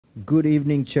Good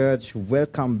evening, church.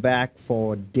 Welcome back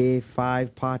for day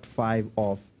 5, part 5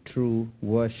 of True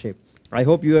Worship. I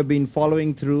hope you have been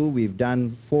following through. We've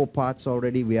done 4 parts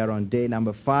already. We are on day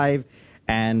number 5,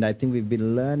 and I think we've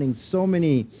been learning so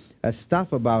many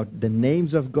stuff about the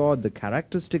names of God, the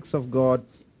characteristics of God,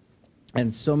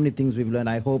 and so many things we've learned.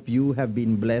 I hope you have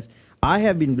been blessed. I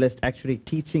have been blessed actually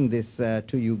teaching this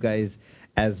to you guys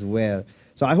as well.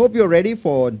 So I hope you're ready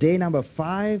for day number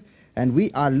 5, and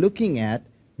we are looking at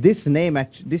this name.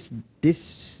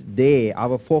 This day,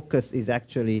 our focus is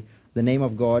actually the name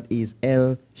of God is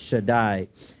El Shaddai.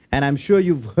 And I'm sure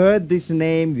you've heard this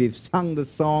name. We've sung the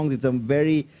songs. It's a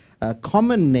very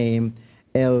common name,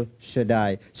 El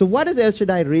Shaddai. So what does El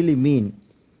Shaddai really mean?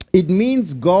 It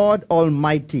means God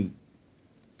Almighty,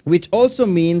 which also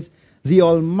means the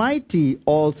Almighty,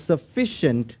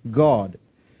 all-sufficient God.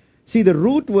 See, the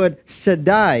root word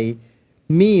Shaddai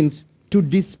means to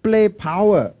display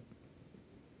power.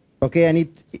 Okay,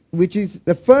 and which is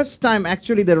the first time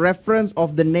actually the reference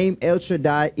of the name El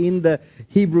Shaddai in the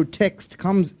Hebrew text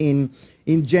comes in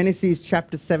Genesis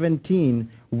chapter 17,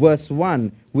 verse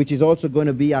 1, which is also going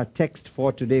to be our text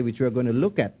for today, which we're going to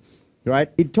look at. Right?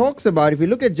 It talks about, if we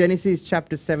look at Genesis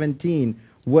chapter 17,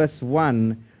 verse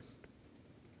 1,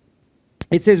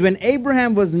 it says, when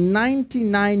Abraham was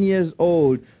 99 years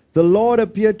old, the Lord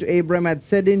appeared to Abraham and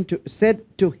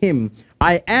said to him,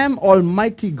 I am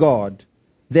Almighty God.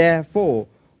 Therefore,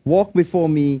 walk before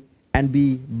me and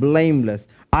be blameless.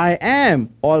 I am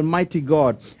Almighty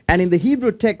God. And in the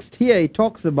Hebrew text here, it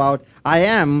talks about, I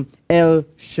am El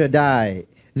Shaddai,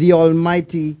 the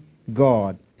Almighty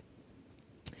God.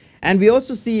 And we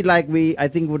also see, like I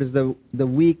think what is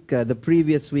the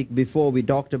previous week before, we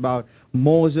talked about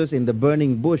Moses in the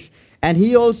burning bush. And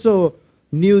he also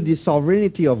knew the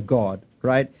sovereignty of God,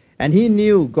 right? And he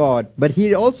knew God, but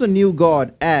he also knew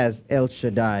God as El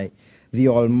Shaddai, the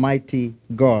Almighty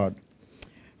God,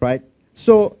 right?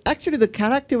 So actually the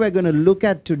character we're going to look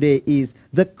at today is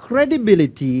the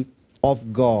credibility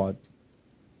of God.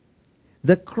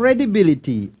 The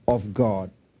credibility of God,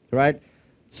 right?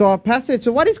 So our passage,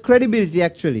 so what is credibility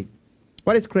actually?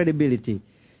 What is credibility?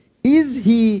 Is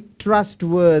he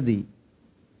trustworthy?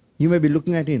 You may be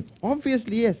looking at him.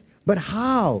 Obviously, yes. But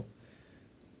how?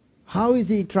 How is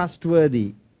he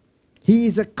trustworthy? He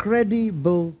is a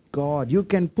credible God. You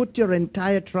can put your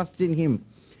entire trust in him.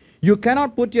 You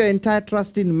cannot put your entire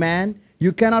trust in man.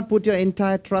 You cannot put your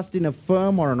entire trust in a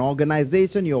firm or an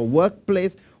organization, your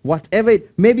workplace, whatever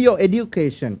maybe your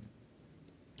education.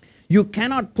 You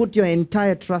cannot put your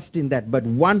entire trust in that. But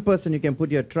one person you can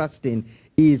put your trust in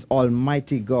is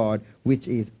Almighty God, which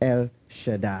is El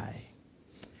Shaddai.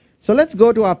 So let's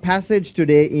go to our passage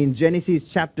today in Genesis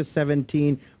chapter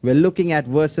 17. We're looking at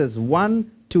verses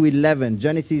 1 to 11.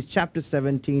 Genesis chapter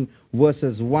 17,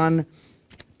 verses 1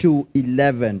 to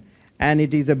 11. And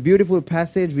it is a beautiful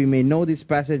passage. We may know this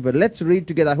passage, but let's read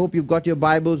together. I hope you've got your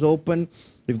Bibles open.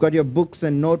 You've got your books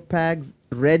and notepads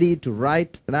ready to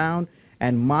write down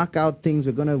and mark out things.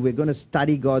 We're going to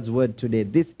study God's word today.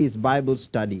 This is Bible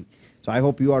study. So I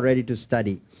hope you are ready to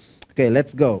study. Okay,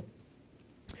 let's go.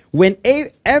 When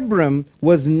Abram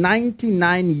was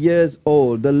 99 years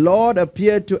old, the Lord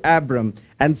appeared to Abram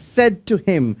and said to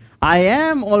him, I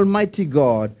am Almighty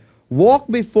God. Walk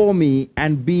before me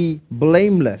and be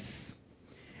blameless.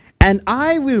 And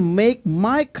I will make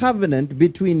my covenant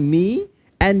between me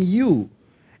and you,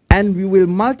 and we will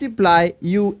multiply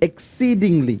you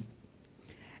exceedingly.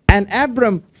 And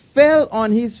Abram fell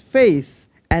on his face,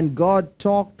 and God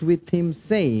talked with him,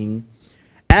 saying,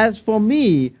 as for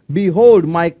me, behold,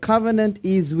 my covenant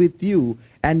is with you,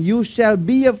 and you shall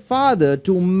be a father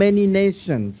to many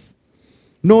nations.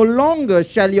 No longer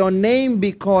shall your name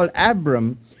be called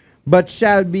Abram, but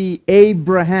shall be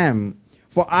Abraham,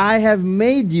 for I have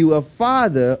made you a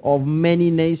father of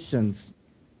many nations.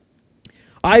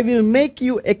 I will make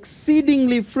you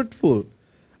exceedingly fruitful.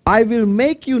 I will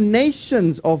make you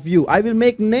nations of you. I will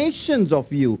make nations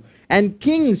of you, and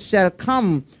kings shall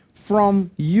come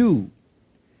from you.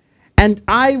 And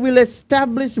I will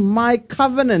establish my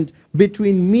covenant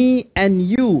between me and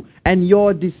you and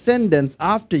your descendants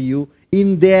after you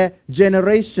in their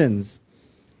generations,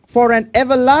 for an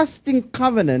everlasting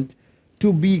covenant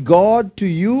to be God to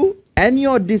you and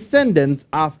your descendants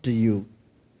after you.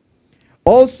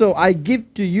 Also I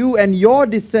give to you and your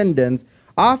descendants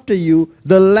after you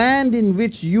the land in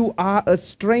which you are a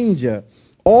stranger,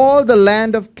 all the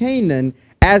land of Canaan,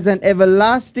 as an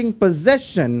everlasting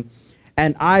possession,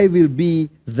 and I will be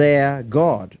their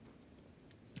God.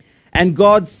 And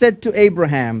God said to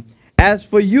Abraham, as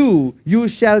for you, you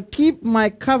shall keep my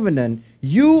covenant,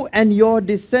 you and your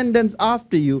descendants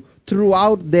after you,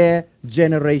 throughout their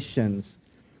generations.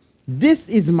 This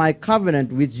is my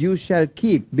covenant which you shall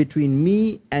keep between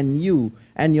me and you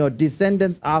and your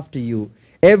descendants after you.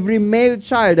 Every male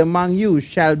child among you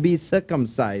shall be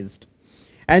circumcised,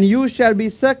 and you shall be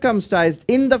circumcised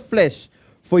in the flesh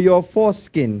for your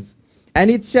foreskins, and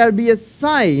it shall be a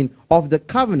sign of the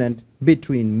covenant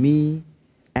between me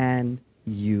and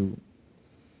you.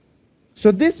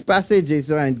 So this passage is,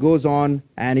 and it goes on,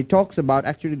 and it talks about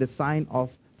actually the sign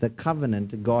of the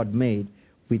covenant God made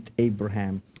with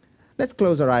Abraham. Let's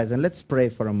close our eyes and let's pray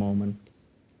for a moment.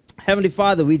 Heavenly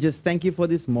Father, we just thank you for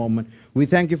this moment. We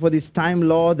thank you for this time,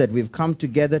 Lord, that we've come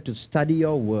together to study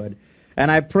your word. And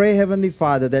I pray, Heavenly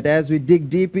Father, that as we dig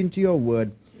deep into your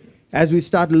word, as we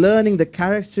start learning the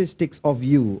characteristics of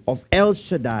you, of El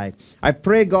Shaddai, I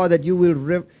pray, God, that you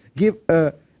will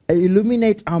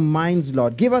illuminate our minds,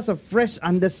 Lord. Give us a fresh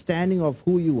understanding of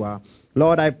who you are.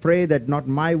 Lord, I pray that not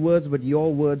my words, but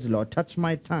your words, Lord, touch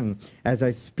my tongue as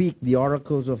I speak the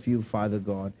oracles of you, Father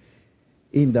God.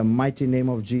 In the mighty name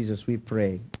of Jesus, we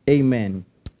pray. Amen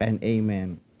and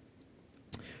amen.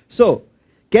 So,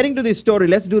 getting to this story,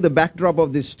 let's do the backdrop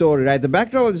of this story, right? The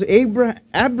backdrop is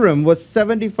Abram was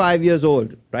 75 years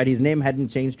old, right? His name hadn't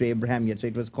changed to Abraham yet, so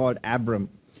it was called Abram,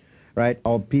 right?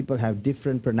 Or people have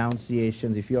different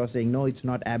pronunciations. If you're saying, no, it's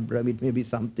not Abram, it may be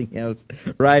something else,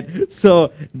 right?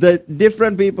 So the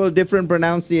different people, different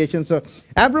pronunciations. So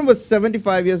Abram was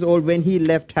 75 years old when he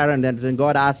left Haran, and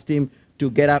God asked him to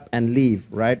get up and leave,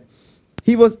 right?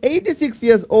 He was 86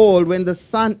 years old when the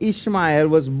son Ishmael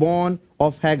was born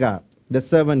of Hagar, the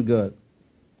servant girl.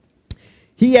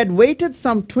 He had waited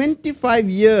some 25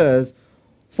 years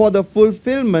for the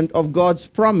fulfillment of God's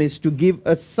promise to give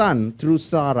a son through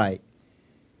Sarai.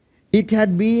 It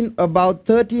had been about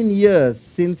 13 years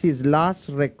since his last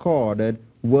recorded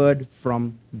word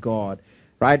from God.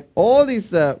 Right? All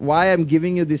this, why I'm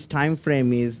giving you this time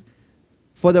frame is,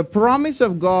 for the promise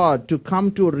of God to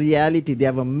come to reality,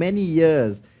 there were many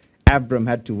years Abram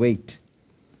had to wait.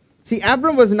 See,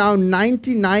 Abram was now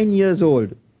 99 years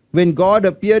old when God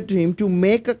appeared to him to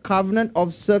make a covenant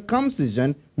of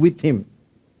circumcision with him.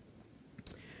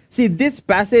 See, this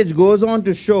passage goes on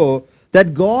to show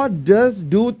that God does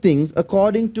do things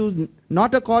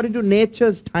not according to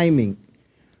nature's timing,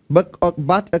 but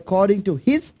according to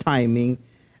his timing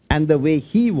and the way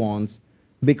he wants,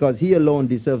 because he alone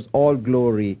deserves all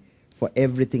glory for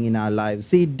everything in our lives.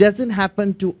 See, it doesn't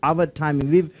happen to our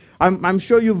timing. I'm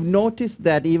sure you've noticed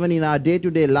that even in our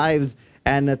day-to-day lives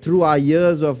and through our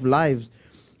years of lives.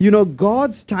 You know,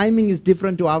 God's timing is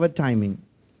different to our timing.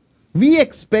 We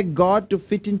expect God to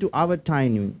fit into our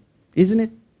timing, isn't it?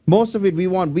 Most of it we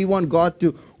want God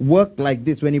to work like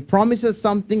this. When he promises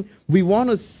something, we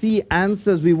want to see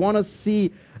answers. We want to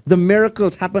see the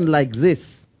miracles happen like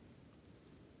this.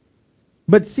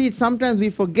 But see, sometimes we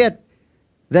forget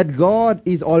that God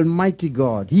is Almighty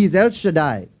God. He is El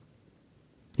Shaddai.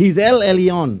 He's El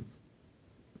Elyon.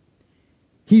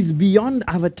 He's beyond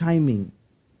our timing.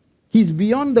 He's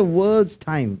beyond the world's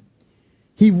time.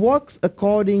 He works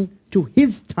according to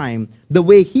his time, the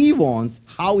way he wants,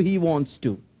 how he wants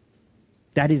to.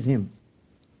 That is him.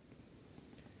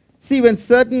 See, when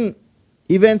certain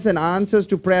events and answers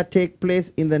to prayer take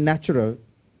place in the natural,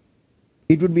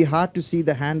 it would be hard to see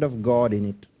the hand of God in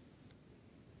it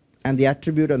and the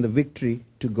attribute and the victory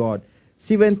to God.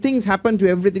 See, when things happen to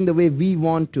everything the way we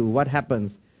want to, what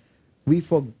happens? We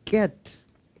forget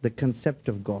the concept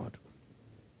of God.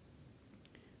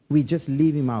 We just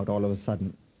leave him out all of a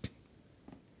sudden.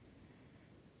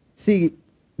 See,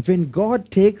 when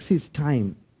God takes his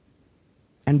time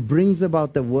and brings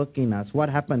about the work in us, what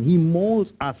happens? He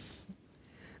molds us.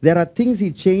 There are things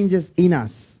he changes in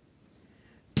us.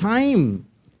 Time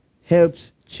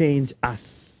helps change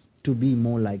us to be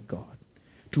more like God,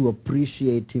 to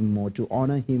appreciate him more, to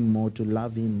honor him more, to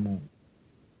love him more.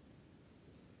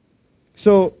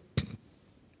 So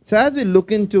as we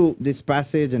look into this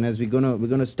passage, and as we're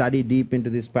gonna study deep into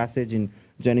this passage in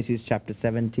Genesis chapter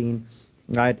 17,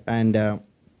 right? And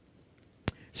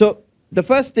so the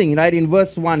first thing, right, in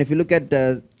verse 1, if you look at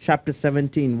chapter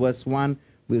 17, verse 1,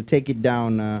 we'll take it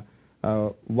down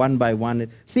one by one.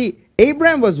 See,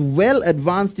 Abraham was well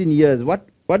advanced in years. What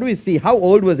do we see? How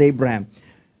old was Abraham?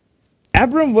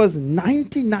 Abraham was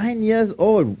 99 years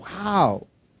old. Wow,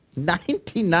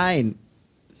 99,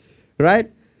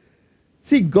 right?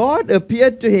 See, God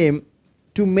appeared to him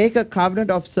to make a covenant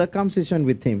of circumcision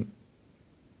with him.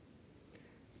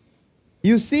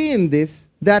 You see in this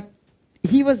that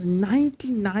he was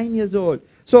 99 years old.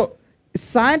 So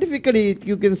scientifically,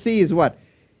 you can see is what?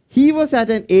 He was at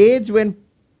an age when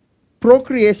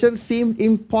procreation seemed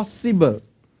impossible.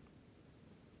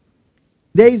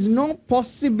 There is no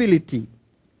possibility.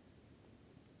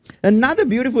 Another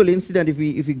beautiful incident, if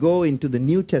we go into the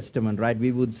New Testament, right,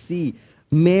 we would see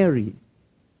Mary.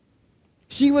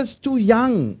 She was too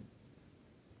young.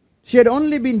 She had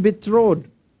only been betrothed.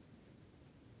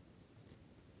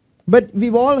 But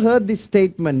we've all heard this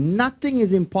statement, nothing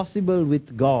is impossible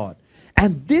with God.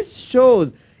 And this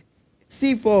shows,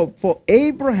 see, for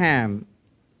Abraham,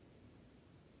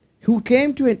 who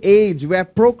came to an age where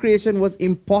procreation was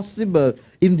impossible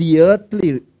in the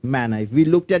earthly manner. If we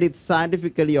looked at it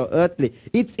scientifically or earthly,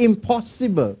 it's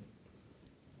impossible.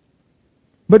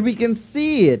 But we can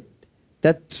see it,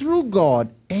 that through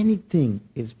God, anything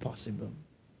is possible.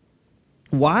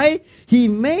 Why? He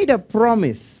made a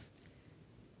promise.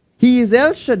 He is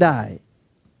El Shaddai.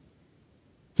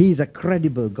 He is a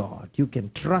credible God. You can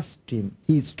trust him.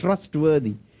 He is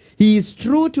trustworthy. He is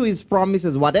true to his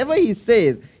promises. Whatever he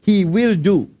says, he will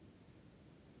do.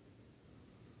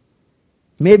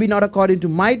 Maybe not according to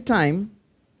my time,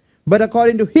 but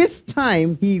according to his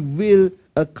time, he will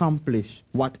accomplish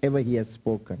whatever he has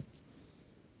spoken.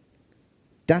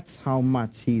 That's how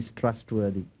much he is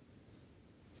trustworthy.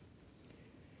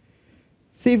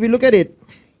 See, if you look at it,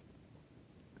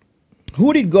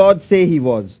 who did God say he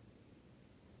was?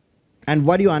 And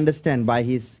what do you understand by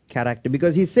his character?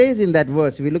 Because he says in that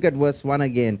verse, if we look at verse 1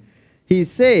 again, he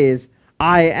says,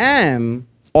 I am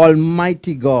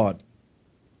Almighty God.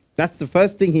 That's the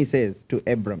first thing he says to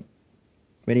Abram.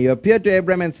 When he appeared to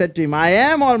Abram and said to him, I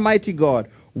am Almighty God,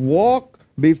 walk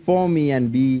before me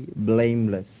and be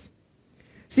blameless.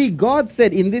 See, God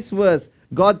said in this verse,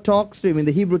 God talks to him in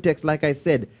the Hebrew text, like I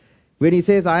said, when he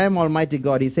says, I am Almighty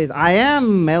God, he says, I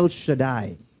am El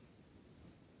Shaddai.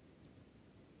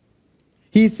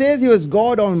 He says he was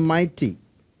God Almighty.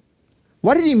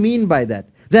 What did he mean by that?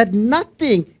 That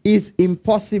nothing is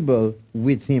impossible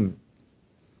with him.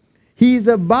 He is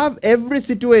above every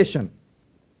situation.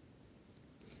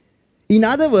 In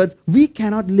other words, we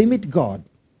cannot limit God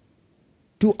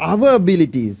to our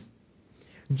abilities.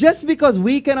 Just because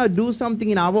we cannot do something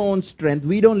in our own strength,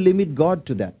 we don't limit God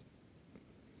to that.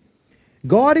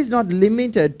 God is not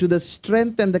limited to the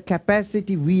strength and the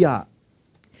capacity we are.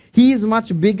 He is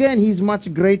much bigger and he is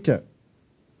much greater.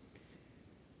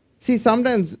 See,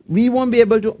 sometimes we won't be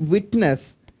able to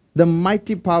witness the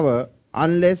mighty power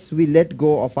unless we let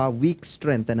go of our weak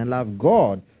strength and allow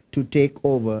God to take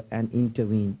over and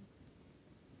intervene.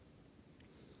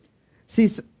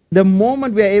 See, the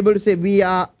moment we are able to say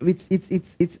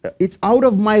it's out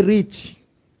of my reach.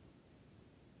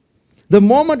 The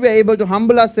moment we are able to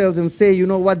humble ourselves and say, you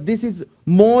know what, this is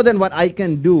more than what I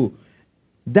can do,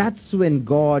 that's when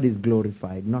God is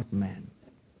glorified, not man.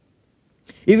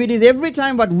 If it is every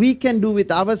time what we can do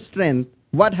with our strength,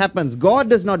 what happens? God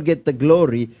does not get the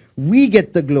glory, we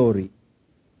get the glory.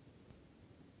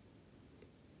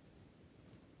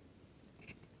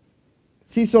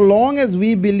 See, so long as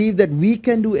we believe that we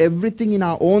can do everything in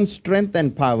our own strength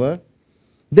and power,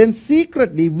 then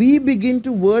secretly we begin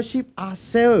to worship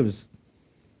ourselves.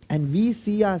 And we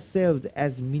see ourselves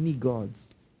as mini gods.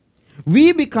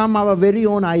 We become our very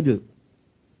own idol.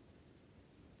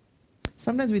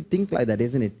 Sometimes we think like that,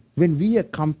 isn't it? When we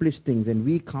accomplish things and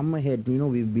we come ahead,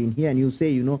 we've been here and you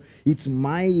say, it's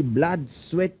my blood,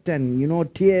 sweat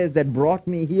and, tears that brought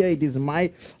me here. It is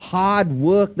my hard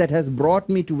work that has brought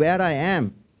me to where I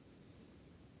am.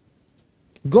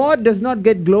 God does not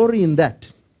get glory in that.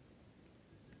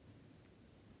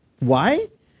 Why?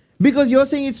 Because you're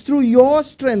saying it's through your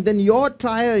strength and your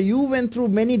trial. You went through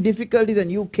many difficulties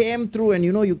and you came through and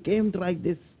you came like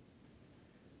this.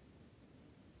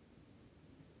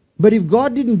 But if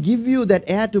God didn't give you that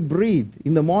air to breathe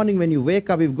in the morning when you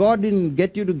wake up, if God didn't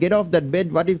get you to get off that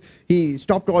bed, what if he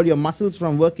stopped all your muscles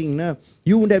from working? No,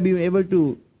 you wouldn't have been able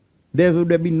to, there would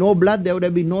have been no blood, there would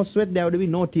have been no sweat, there would have been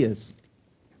no tears.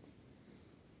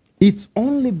 It's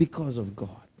only because of God.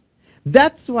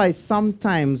 That's why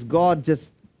sometimes God just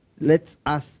lets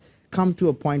us come to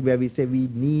a point where we say, we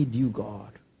need you,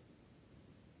 God.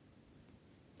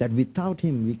 That without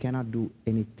him, we cannot do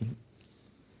anything.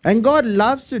 And God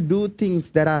loves to do things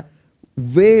that are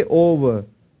way over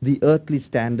the earthly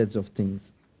standards of things.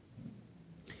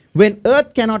 When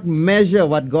earth cannot measure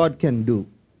what God can do.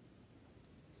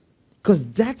 Because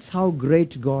that's how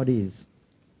great God is.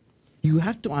 You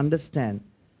have to understand,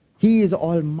 he is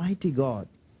Almighty God.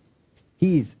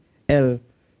 He is El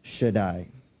Shaddai.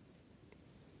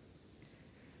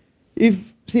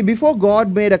 See, before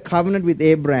God made a covenant with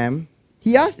Abraham,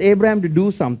 he asked Abraham to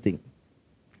do something.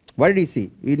 What did he say?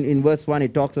 In verse 1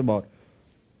 it talks about,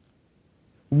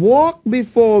 walk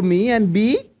before me and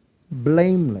be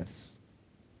blameless.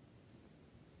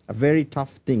 A very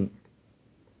tough thing.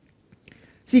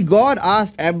 See, God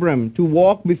asked Abram to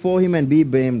walk before him and be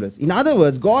blameless. In other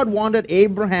words, God wanted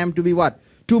Abraham to be what?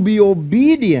 To be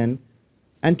obedient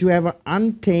and to have an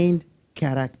untainted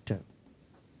character.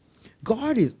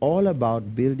 God is all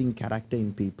about building character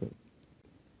in people.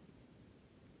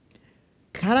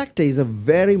 Character is a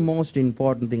very most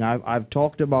important thing. I've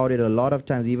talked about it a lot of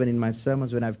times, even in my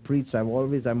sermons when I've preached.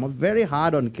 I'm very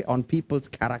hard on people's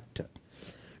character.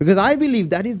 Because I believe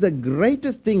that is the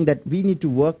greatest thing that we need to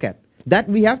work at. That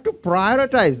we have to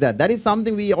prioritize that. That is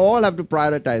something we all have to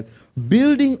prioritize.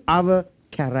 Building our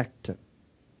character.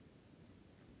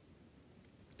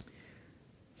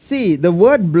 See, the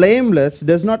word blameless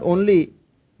does not only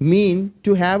mean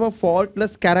to have a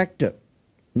faultless character.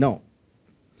 No.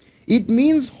 It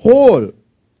means whole.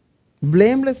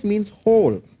 Blameless means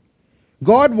whole.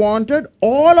 God wanted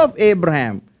all of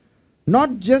Abraham,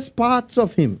 not just parts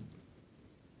of him.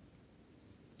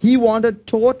 He wanted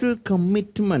total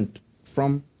commitment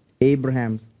from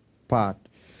Abraham's part.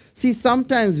 See,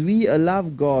 sometimes we allow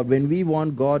God, when we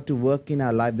want God to work in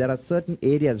our life, there are certain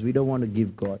areas we don't want to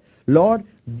give God. Lord,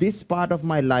 this part of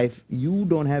my life, you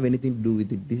don't have anything to do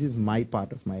with it. This is my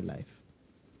part of my life.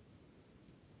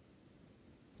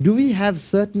 Do we have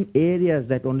certain areas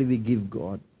that only we give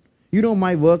God? You know,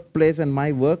 my workplace and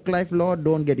my work life, Lord,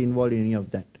 don't get involved in any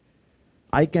of that.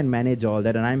 I can manage all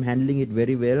that and I'm handling it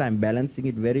very well. I'm balancing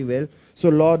it very well. So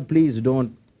Lord, please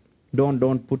don't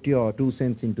put your 2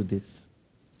 cents into this.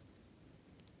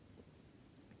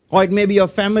 Or it may be your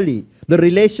family, the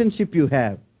relationship you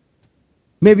have.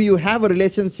 Maybe you have a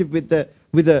relationship with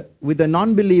a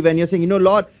non-believer and you're saying, you know,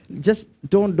 Lord, just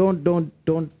don't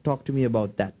talk to me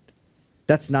about that.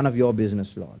 That's none of your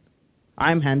business, Lord.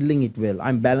 I'm handling it well.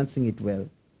 I'm balancing it well.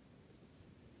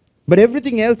 But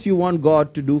everything else you want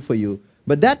God to do for you,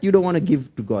 but that you don't want to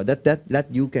give to God. That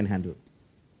you can handle.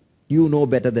 You know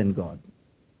better than God.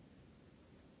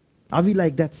 Are we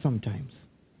like that sometimes?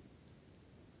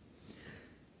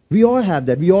 We all have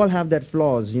that. We all have that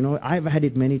flaws. You know, I've had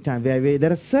it many times.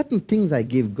 There are certain things I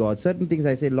give God. Certain things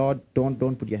I say, Lord, don't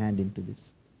put your hand into this.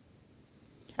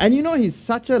 And you know, he's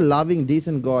such a loving,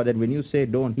 decent God that when you say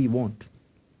don't, he won't.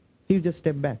 He'll just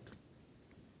step back.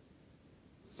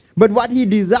 But what he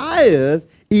desires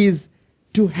is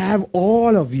to have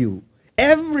all of you.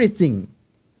 Everything.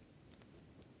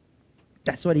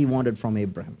 That's what he wanted from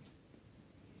Abraham.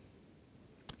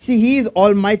 See, he is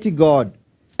Almighty God.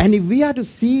 And if we are to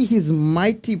see his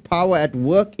mighty power at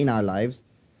work in our lives,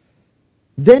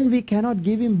 then we cannot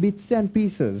give him bits and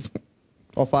pieces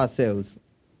of ourselves.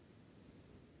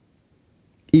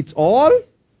 It's all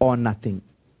or nothing.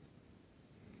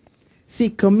 See,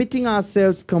 committing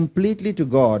ourselves completely to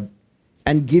God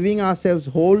and giving ourselves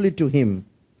wholly to him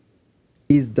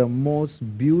is the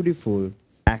most beautiful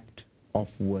act of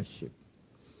worship.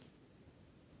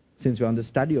 Since we're on the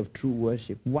study of true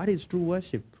worship, what is true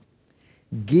worship?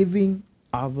 Giving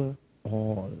our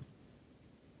all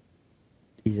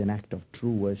is an act of true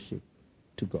worship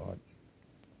to God.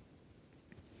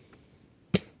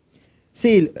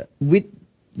 See, with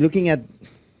looking at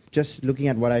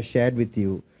what I shared with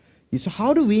you, so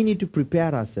how do we need to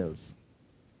prepare ourselves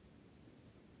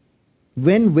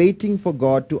when waiting for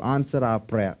God to answer our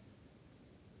prayer?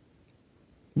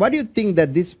 What do you think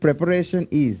that this preparation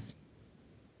is?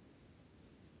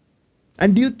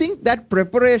 And do you think that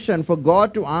preparation for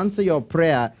God to answer your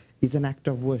prayer is an act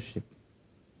of worship?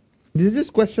 These are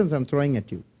just questions I'm throwing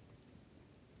at you.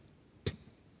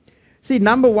 See,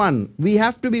 number one, we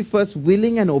have to be first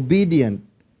willing and obedient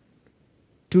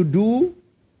to do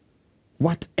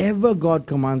whatever God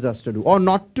commands us to do or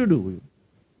not to do.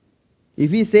 If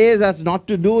he says us not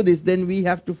to do this, then we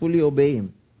have to fully obey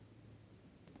him.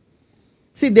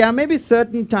 See, there may be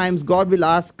certain times God will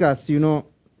ask us, you know,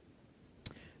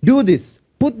 do this,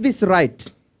 put this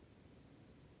right.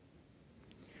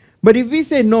 But if we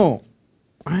say, no,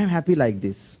 I am happy like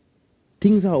this,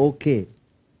 things are okay.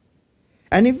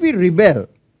 And if we rebel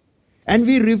and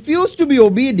we refuse to be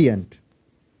obedient,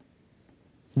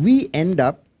 we end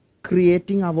up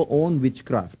creating our own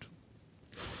witchcraft.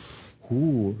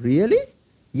 Ooh, really?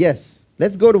 Yes.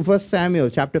 Let's go to 1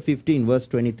 Samuel chapter 15, verse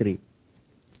 23.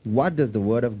 What does the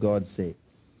word of God say?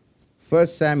 1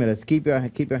 Samuel, let's keep your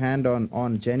hand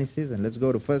on Genesis and let's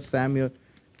go to 1 Samuel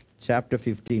chapter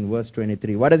 15, verse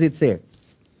 23. What does it say?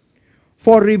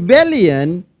 For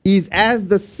rebellion is as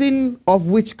the sin of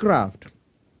witchcraft,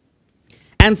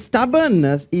 and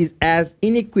stubbornness is as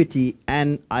iniquity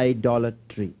and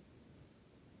idolatry.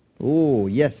 Oh,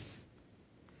 yes.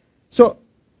 So,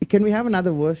 can we have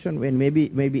another version when maybe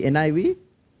NIV?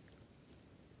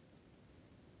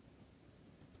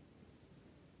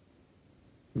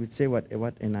 We would say what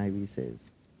NIV says.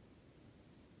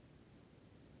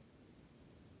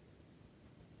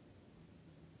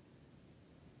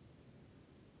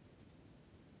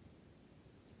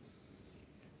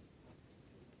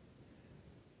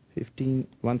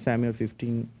 1 Samuel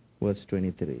 15, verse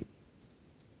 23.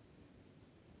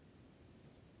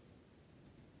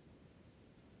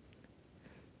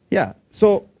 Yeah,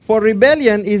 so for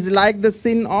rebellion is like the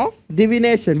sin of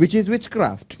divination, which is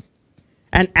witchcraft.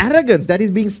 And arrogance, that is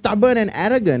being stubborn and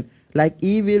arrogant, like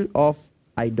evil of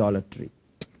idolatry.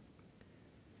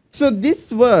 So this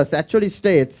verse actually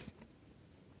states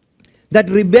that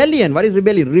rebellion, what is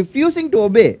rebellion? Refusing to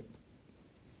obey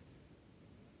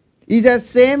is as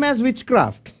same as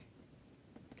witchcraft.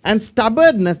 And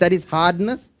stubbornness, that is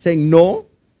hardness, saying no,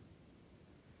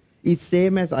 is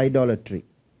same as idolatry.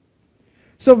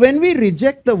 So when we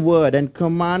reject the word and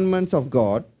commandments of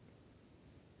God,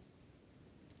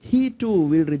 He too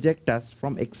will reject us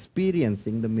from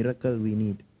experiencing the miracle we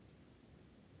need.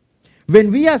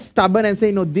 When we are stubborn and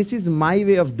say, no, this is my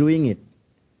way of doing it.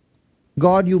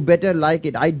 God, you better like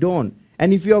it. I don't.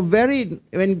 And if you're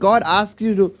when God asks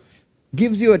you to,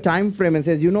 gives you a time frame and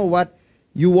says, you know what,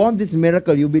 you want this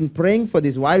miracle, you've been praying for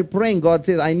this. While praying, God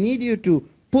says, I need you to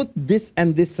put this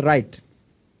and this right.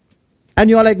 And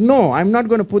you're like, no, I'm not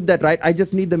going to put that right. I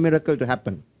just need the miracle to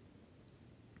happen.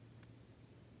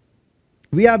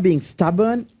 We are being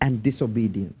stubborn and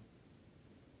disobedient.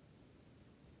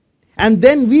 And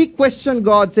then we question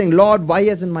God saying, Lord, why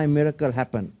hasn't my miracle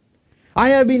happened? I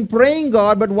have been praying,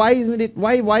 God, but why is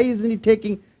it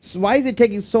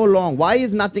taking so long? Why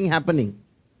is nothing happening?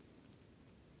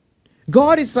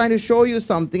 God is trying to show you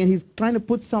something and He's trying to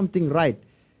put something right.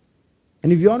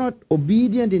 And if you're not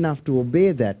obedient enough to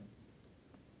obey that,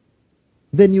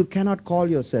 then you cannot call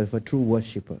yourself a true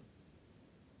worshipper.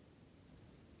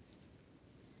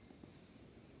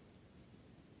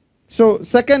 So,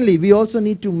 secondly, we also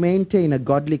need to maintain a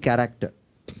godly character.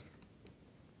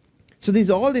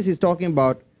 So, all this is talking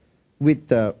about with,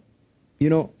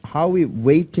 how we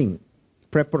waiting,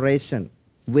 preparation,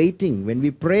 waiting. When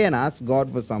we pray and ask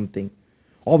God for something,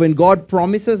 or when God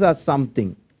promises us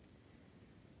something,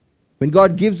 when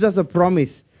God gives us a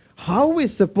promise, how are we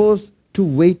supposed to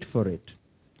wait for it?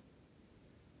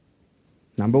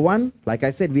 Number one, like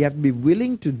I said, we have to be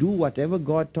willing to do whatever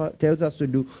God tells us to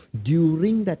do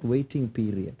during that waiting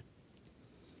period.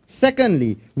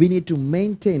 Secondly, we need to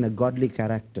maintain a godly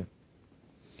character.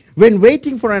 When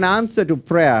waiting for an answer to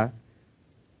prayer,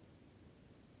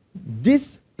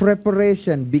 this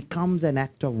preparation becomes an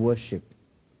act of worship.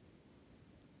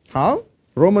 How?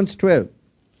 Romans 12,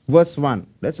 verse 1.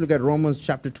 Let's look at Romans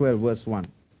chapter 12, verse 1.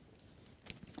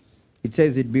 It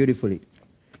says it beautifully.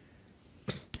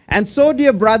 And so,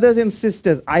 dear brothers and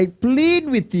sisters, I plead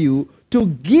with you to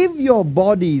give your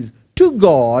bodies to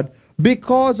God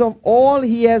because of all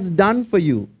He has done for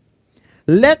you.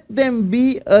 Let them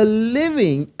be a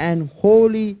living and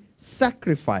holy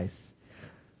sacrifice,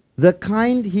 the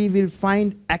kind He will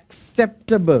find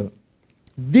acceptable.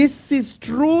 This is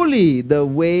truly the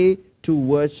way to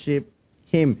worship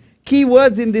Him. Key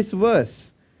words in this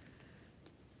verse.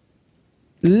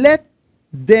 Let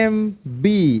them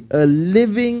be a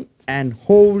living and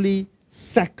holy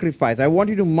sacrifice. I want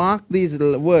you to mark these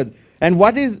words. And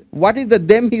what is the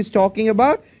them He's talking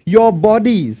about? Your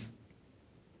bodies.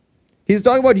 He's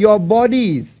talking about your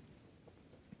bodies.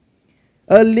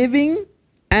 A living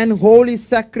and holy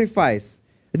sacrifice.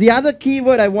 The other key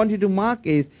word I want you to mark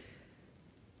is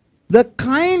the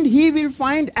kind He will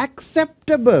find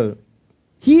acceptable.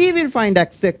 He will find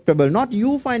acceptable, not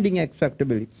you finding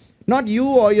acceptability. Not you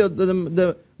or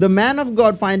the man of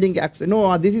God finding acceptable.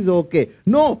 No, this is okay.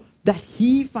 No, that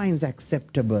He finds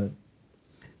acceptable.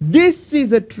 This is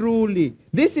truly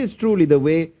the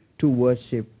way to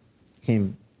worship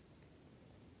Him.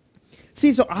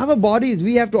 See, so our bodies,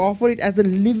 we have to offer it as a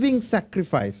living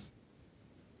sacrifice.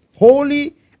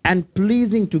 Holy and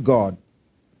pleasing to God.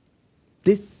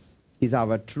 This is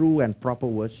our true and proper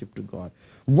worship to God.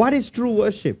 What is true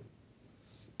worship?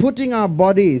 Putting our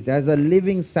bodies as a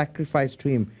living sacrifice to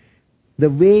Him, the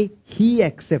way He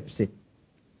accepts it.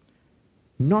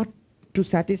 Not to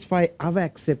satisfy our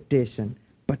acceptation,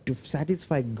 but to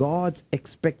satisfy God's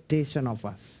expectation of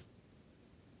us.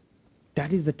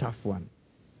 That is the tough one.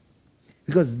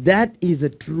 Because that is a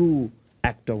true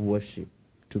act of worship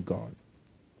to God.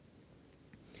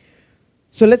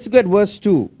 So let's look at verse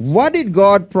 2. What did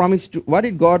God promise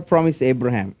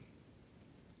Abraham?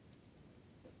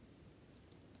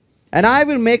 And I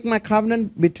will make my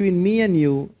covenant between me and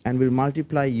you and will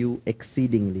multiply you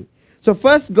exceedingly. So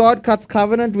first God cuts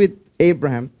covenant with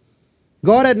Abraham.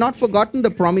 God had not forgotten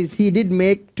the promise He did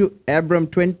make to Abram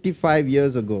 25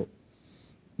 years ago.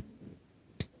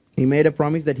 He made a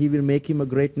promise that He will make him a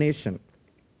great nation.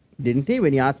 Didn't He?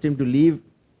 When He asked him to leave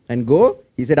and go,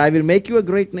 He said, I will make you a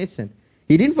great nation.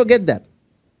 He didn't forget that.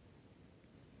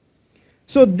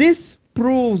 So this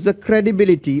proves the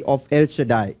credibility of El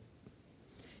Shaddai.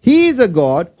 He is a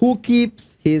God who keeps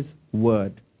his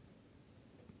word.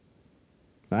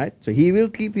 Right? So he will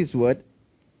keep his word.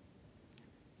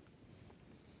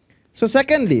 So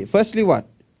firstly what?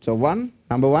 So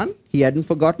number one, he hadn't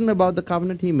forgotten about the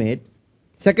covenant he made.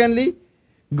 Secondly,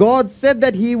 God said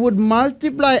that he would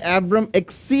multiply Abram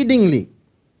exceedingly.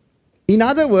 In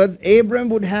other words, Abram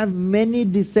would have many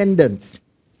descendants.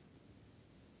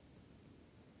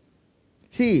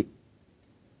 See,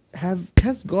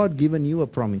 has God given you a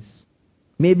promise?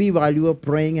 Maybe while you were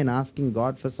praying and asking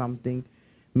God for something,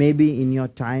 maybe in your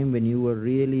time when you were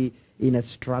really in a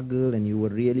struggle and you were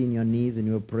really in your knees and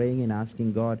you were praying and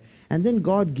asking God, and then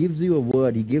God gives you a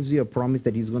word, he gives you a promise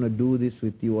that he's going to do this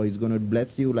with you or he's going to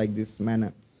bless you like this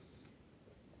manner.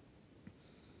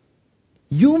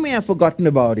 You may have forgotten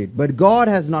about it, but God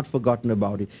has not forgotten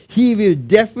about it. He will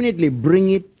definitely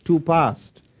bring it to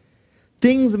pass.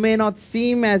 Things may not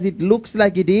seem as it looks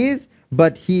like it is,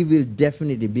 but he will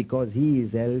definitely, because he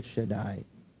is El Shaddai.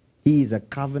 He is a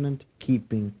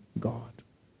covenant-keeping God.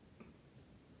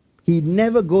 He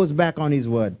never goes back on his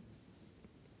word.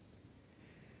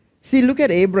 See, look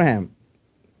at Abraham.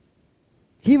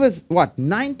 He was,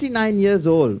 99 years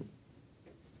old.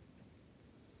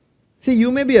 See,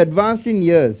 you may be advanced in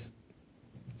years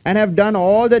and have done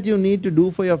all that you need to do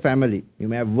for your family. You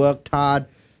may have worked hard,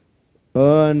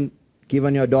 earned,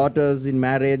 given your daughters in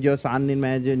marriage, your son in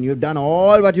marriage, and you've done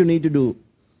all what you need to do.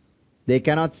 They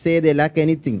cannot say they lack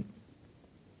anything.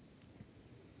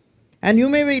 And you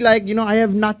may be like, I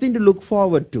have nothing to look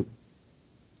forward to.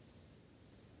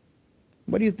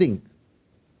 What do you think?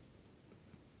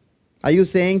 Are you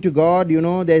saying to God,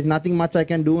 there's nothing much I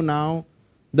can do now?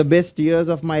 The best years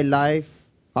of my life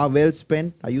are well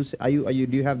spent? Do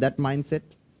you have that mindset?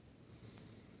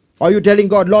 Are you telling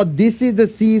God, Lord, this is the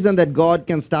season that God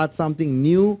can start something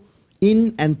new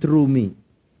in and through me?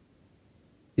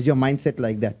 Is your mindset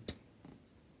like that?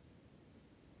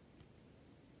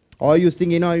 Or you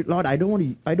think, Lord, I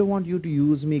don't want you to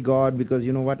use me, God, because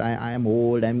you know what, I am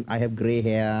old, I have gray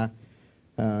hair.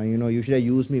 You should have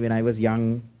used me when I was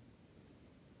young.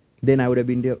 Then I would have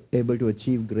been able to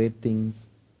achieve great things.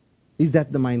 Is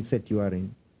that the mindset you are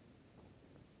in?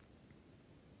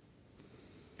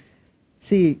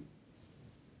 See,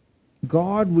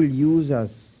 God will use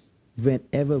us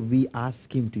whenever we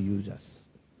ask him to use us.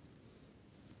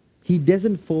 He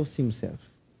doesn't force himself.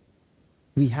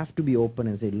 We have to be open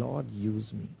and say, Lord,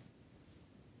 use me.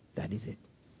 That is it.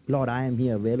 Lord, I am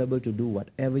here available to do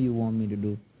whatever you want me to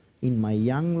do. In my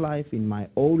young life, in my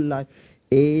old life,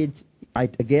 age.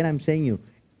 I'm saying you,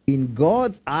 in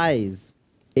God's eyes,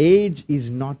 age is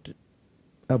not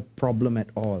a problem at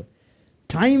all.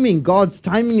 Timing, God's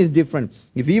timing is different.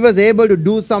 If he was able to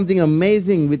do something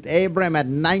amazing with Abraham at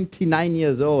 99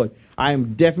 years old, I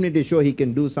am definitely sure he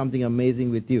can do something amazing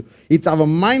with you. It's our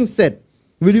mindset.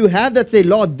 Will you have that say,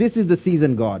 Lord, this is the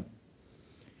season, God.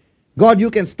 God, you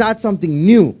can start something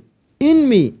new in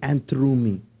me and through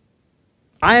me.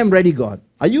 I am ready, God.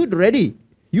 Are you ready?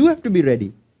 You have to be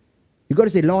ready. You got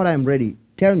to say, Lord, I am ready.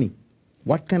 Tell me,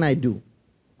 what can I do?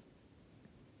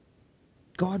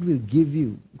 God will give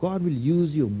you, God will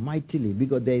use you mightily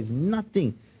because there is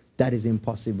nothing that is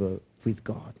impossible with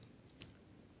God.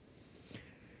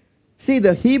 See,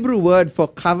 the Hebrew word for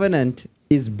covenant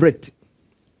is brit,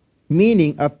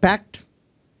 meaning a pact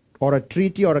or a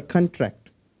treaty or a contract.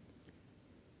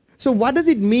 So what does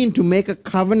it mean to make a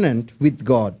covenant with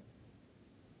God?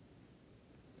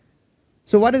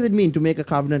 So what does it mean to make a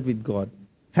covenant with God?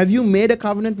 Have you made a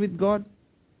covenant with God?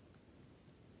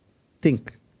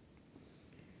 Think.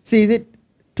 See, is it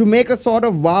to make a sort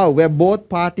of vow where both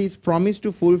parties promise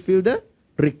to fulfill the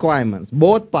requirements?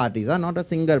 Both parties are not a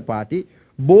single party.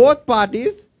 Both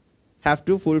parties have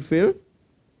to fulfill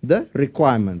the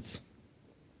requirements.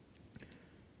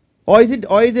 Or is it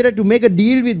to make a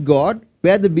deal with God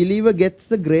where the believer gets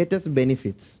the greatest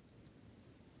benefits?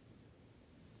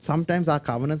 Sometimes our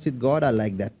covenants with God are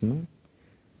like that. No?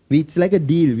 It's like a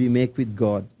deal we make with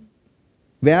God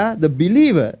where the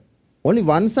believer, only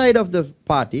one side of the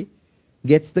party,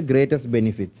 gets the greatest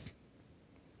benefits.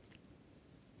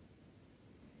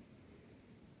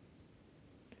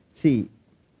 See,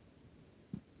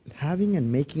 having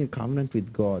and making a covenant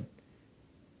with God,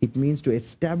 it means to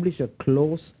establish a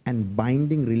close and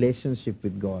binding relationship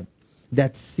with God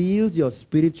that seals your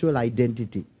spiritual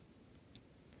identity,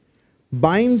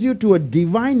 binds you to a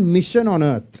divine mission on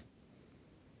earth,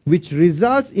 which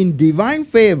results in divine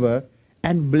favor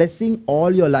and blessing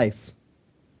all your life.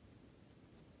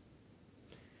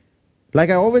 Like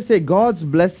I always say, God's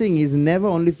blessing is never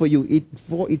only for you,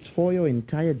 it's for your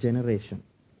entire generation.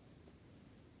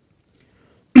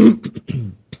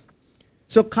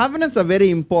 So covenants are very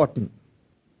important.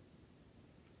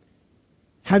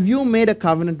 Have you made a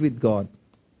covenant with God?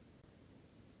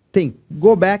 Think.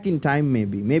 Go back in time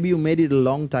maybe. Maybe you made it a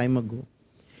long time ago.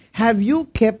 Have you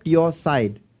kept your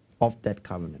side of that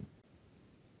covenant?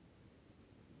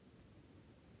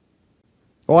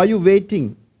 Or are you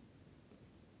waiting?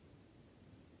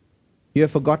 You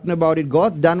have forgotten about it.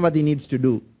 God's done what he needs to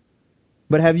do.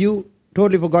 But have you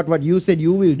totally forgot what you said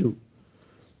you will do?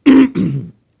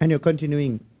 And you're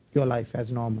continuing your life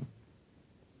as normal.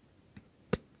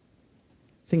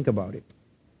 Think about it.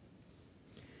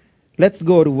 Let's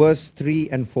go to verse 3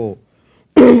 and 4.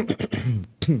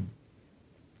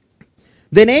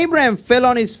 Then Abraham fell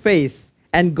on his face,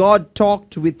 and God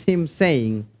talked with him,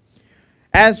 saying,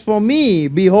 As for me,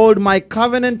 behold, my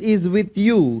covenant is with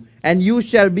you, and you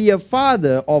shall be a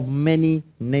father of many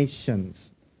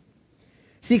nations.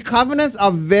 See, covenants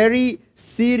are very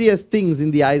serious things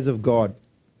in the eyes of God.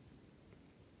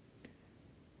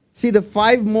 See, the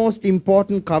 5 most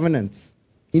important covenants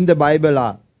in the Bible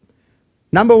are,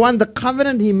 number 1, the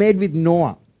covenant he made with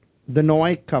Noah, the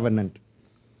Noahic covenant.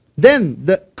 Then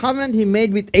the covenant he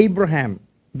made with Abraham,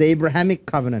 the Abrahamic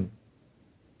covenant.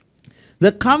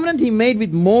 The covenant he made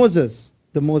with Moses,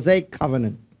 the Mosaic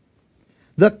covenant.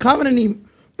 The covenant he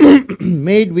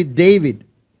made with David.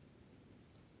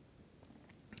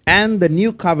 And the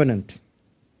new covenant.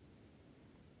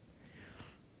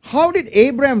 How did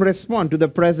Abraham respond to the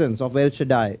presence of El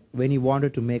Shaddai when he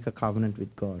wanted to make a covenant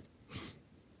with God?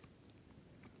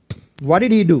 What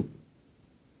did he do?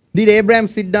 Did Abraham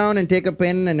sit down and take a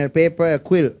pen and a paper, a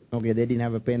quill? Okay, they didn't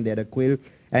have a pen, they had a quill.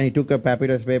 And he took a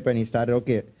papyrus paper and he started,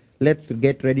 okay, let's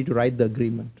get ready to write the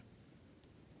agreement.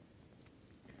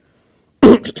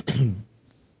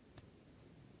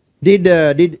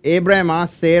 Did Abraham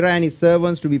ask Sarah and his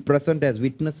servants to be present as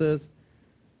witnesses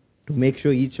to make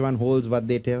sure each one holds what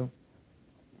they tell?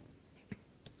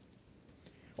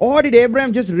 Or did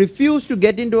Abraham just refuse to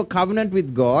get into a covenant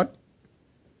with God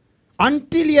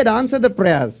until he had answered the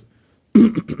prayers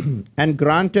and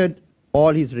granted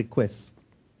all his requests?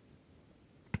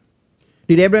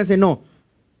 Did Abraham say, no,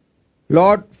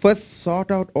 Lord, first sort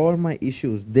out all my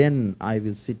issues, then I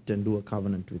will sit and do a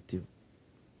covenant with you.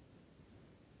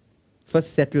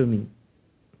 First settle me.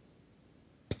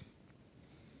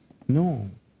 No,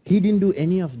 he didn't do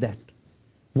any of that.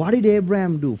 What did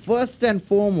Abraham do? First and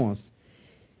foremost,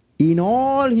 in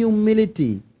all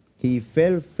humility, he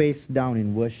fell face down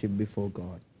in worship before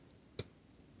God.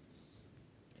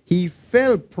 He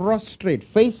fell prostrate,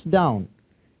 face down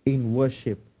in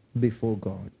worship before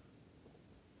God.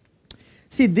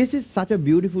 See, this is such a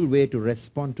beautiful way to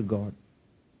respond to God.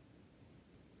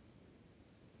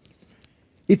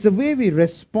 It's the way we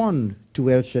respond to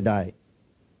El Shaddai.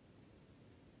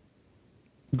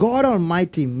 God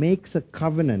Almighty makes a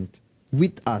covenant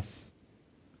with us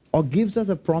or gives us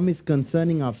a promise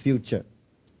concerning our future,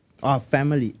 our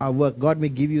family, our work. God may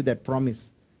give you that promise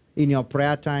in your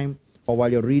prayer time or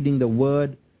while you're reading the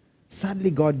Word.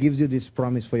 Suddenly God gives you this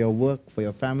promise for your work, for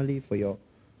your family, for you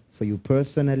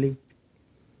personally.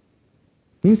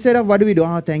 Instead of what do we do?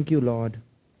 Oh, thank you, Lord.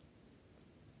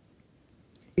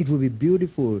 It would be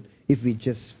beautiful if we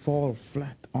just fall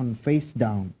flat on face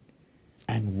down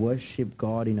and worship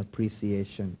God in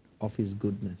appreciation of his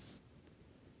goodness.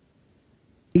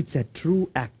 It's a true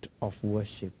act of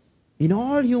worship in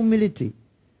all humility.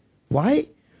 Why?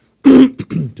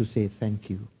 To say thank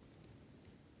you.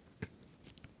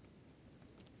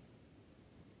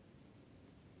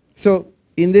 So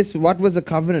in this, what was the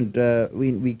covenant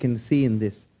we can see in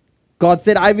this? God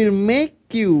said, I will make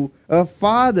you a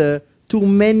father to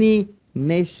many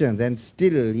nations. And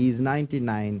still he is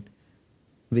 99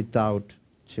 without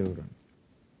children.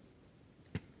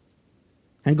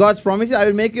 And God's promise is, I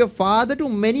will make you a father to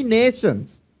many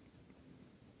nations.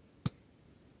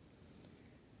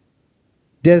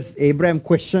 Does Abraham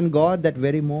question God that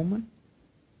very moment?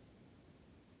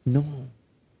 No.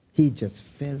 He just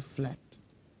fell flat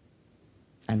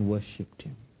and worshipped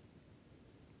him.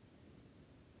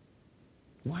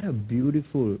 What a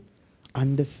beautiful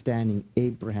understanding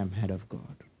Abraham had of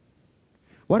God.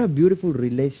 What a beautiful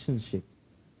relationship.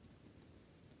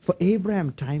 For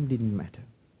Abraham, time didn't matter.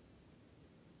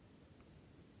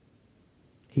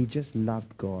 He just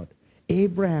loved God.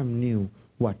 Abraham knew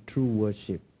what true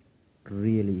worship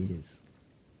really is.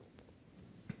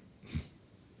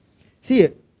 See,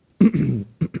 if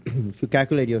you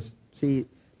calculate see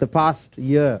the past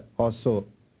year or so,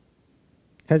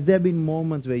 has there been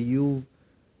moments where you've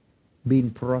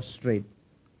been prostrate,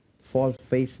 fall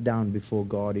face down before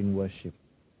God in worship?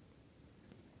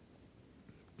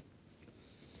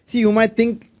 See, you might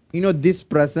think This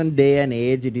present day and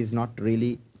age, it is not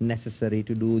really necessary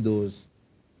to do those.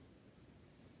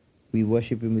 We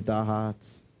worship him with our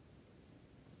hearts.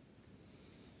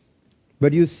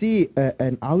 But you see,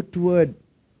 an outward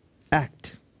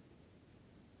act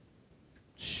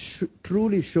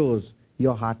truly shows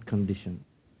your heart condition.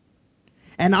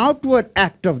 An outward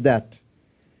act of that,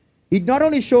 it not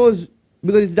only shows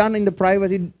because it's done in the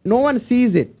private, no one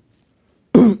sees it.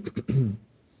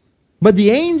 But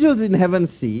the angels in heaven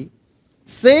see,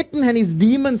 Satan and his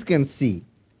demons can see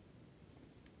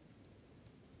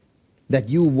that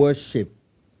you worship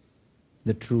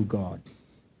the true God.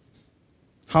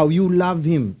 How you love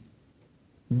him,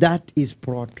 that is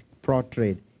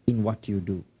portrayed in what you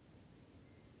do.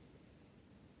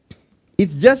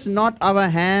 It's just not our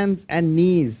hands and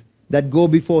knees that go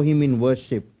before him in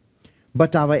worship,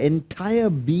 but our entire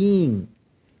being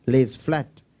lays flat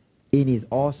in his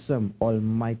awesome,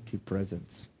 almighty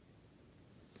presence.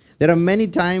 There are many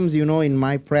times, in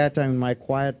my prayer time, in my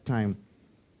quiet time,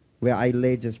 where I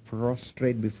lay just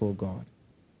prostrate before God,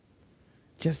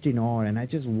 just in awe, and I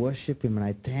just worship him and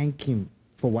I thank him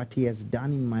for what he has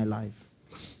done in my life.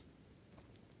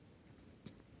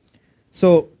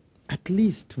 So, at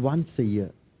least once a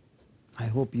year, I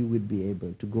hope you will be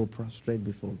able to go prostrate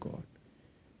before God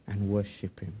and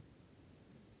worship him.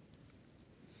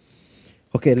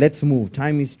 Okay, let's move.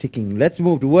 Time is ticking. Let's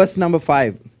move to verse number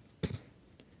 5.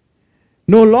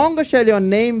 No longer shall your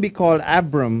name be called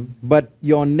Abram, but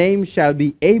your name shall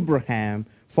be Abraham,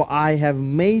 for I have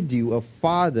made you a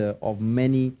father of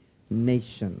many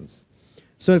nations.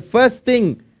 So the first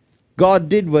thing God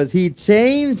did was he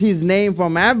changed his name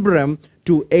from Abram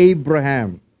to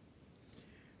Abraham,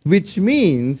 which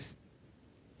means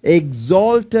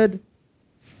exalted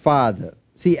father.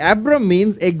 See, Abram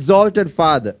means exalted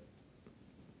father.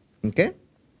 Okay?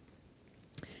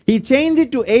 He changed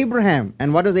it to Abraham.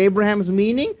 And what is Abraham's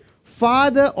meaning?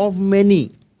 Father of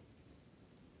many.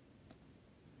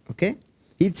 Okay?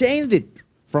 He changed it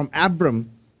from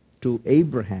Abram to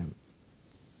Abraham.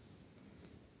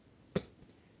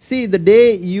 See, the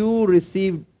day you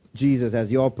received Jesus as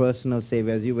your personal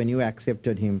Savior, when you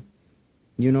accepted him,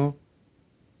 you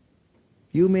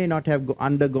may not have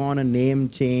undergone a name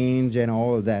change and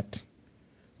all that.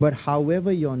 But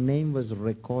however, your name was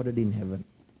recorded in heaven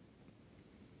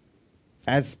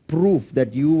as proof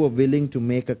that you were willing to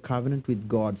make a covenant with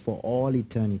God for all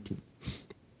eternity.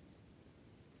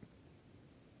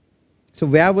 So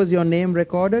where was your name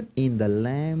recorded? In the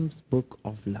Lamb's book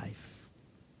of life.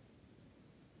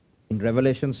 In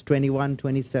Revelations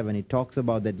 21:27, it talks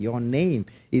about that your name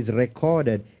is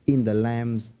recorded in the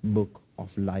Lamb's book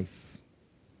of life.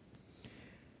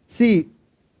 See,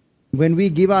 when we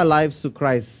give our lives to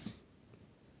Christ,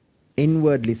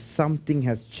 inwardly something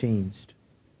has changed,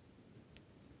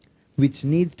 which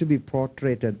needs to be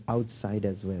portrayed outside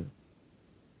as well.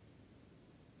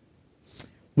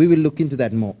 We will look into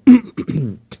that more.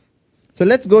 So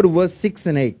let's go to verse 6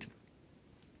 and 8.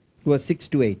 Verse 6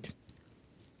 to 8.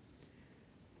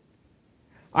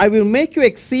 I will make you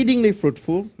exceedingly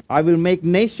fruitful. I will make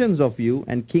nations of you,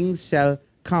 and kings shall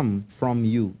come from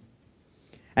you.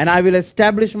 And I will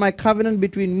establish my covenant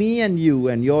between me and you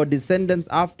and your descendants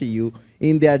after you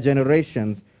in their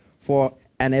generations, for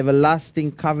an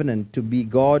everlasting covenant, to be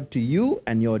God to you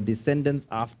and your descendants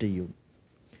after you.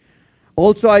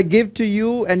 Also I give to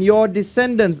you and your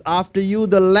descendants after you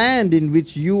the land in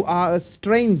which you are a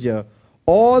stranger,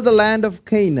 all the land of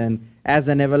Canaan, as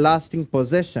an everlasting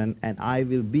possession, and I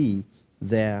will be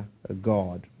their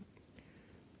God.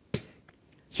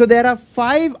 So there are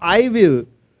 5 I will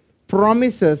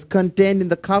promises contained in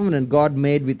the covenant God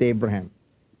made with Abraham.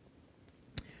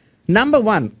 Number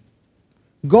 1,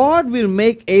 God will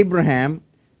make Abraham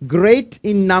great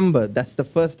in number. That's the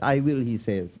first I will, he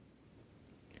says.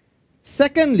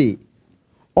 Secondly,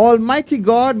 Almighty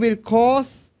God will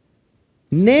cause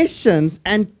nations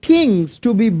and kings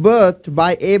to be birthed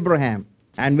by Abraham.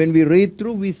 And when we read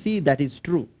through, we see that is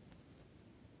true.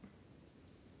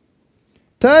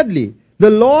 Thirdly, the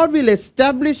Lord will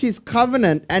establish his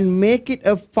covenant and make it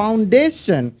a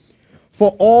foundation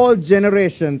for all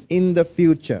generations in the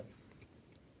future.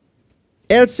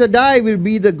 El Shaddai will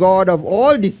be the God of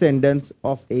all descendants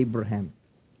of Abraham.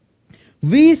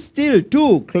 We still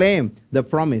too claim the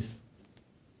promise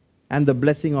and the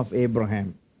blessing of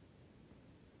Abraham.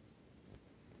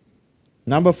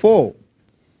 Number 4,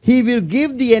 he will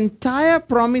give the entire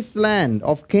promised land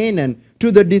of Canaan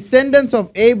to the descendants of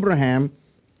Abraham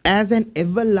as an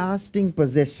everlasting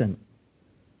possession.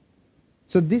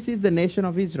 So this is the nation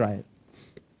of Israel.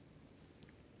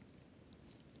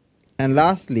 And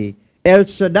lastly, El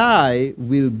Shaddai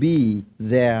will be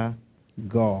their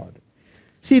God.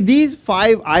 See, these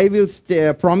 5 I will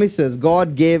promises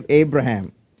God gave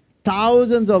Abraham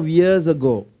thousands of years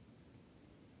ago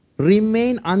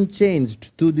remain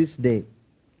unchanged to this day.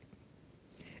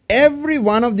 Every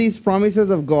one of these promises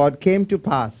of God came to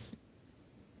pass.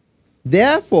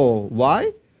 Therefore,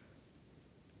 why?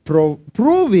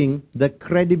 Proving the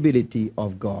credibility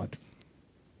of God.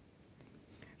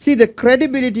 See, the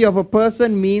credibility of a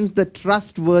person means the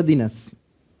trustworthiness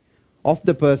of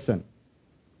the person.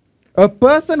 A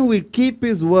person who will keep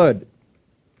his word.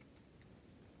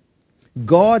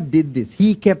 God did this.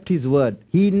 He kept his word.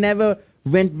 He never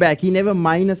went back. He never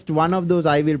minused one of those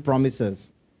I will promises.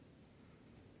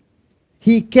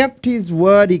 He kept his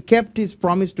word. He kept his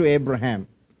promise to Abraham.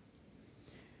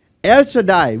 El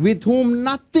Shaddai, with whom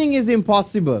nothing is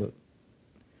impossible,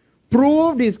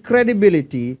 proved his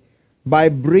credibility by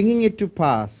bringing it to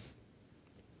pass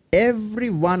every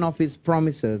one of his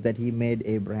promises that he made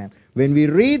Abraham. When we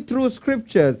read through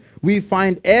scriptures, we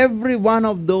find every one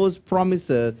of those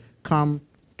promises come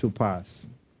to pass.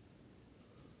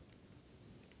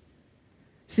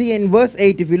 See, in verse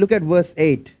 8, if you look at verse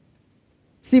 8,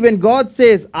 see, when God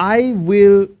says, I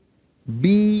will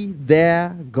be their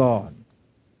God.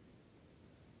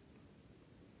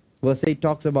 Verse 8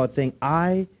 talks about saying,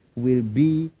 I will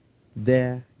be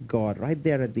their God. Right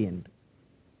there at the end.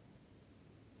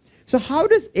 So how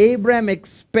does Abraham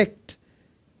expect,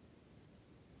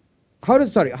 how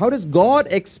does God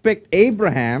expect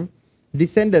Abraham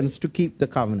descendants to keep the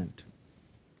covenant?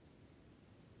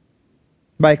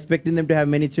 By expecting them to have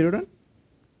many children?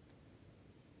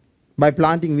 By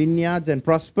planting vineyards and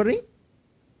prospering?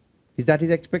 Is that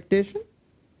his expectation?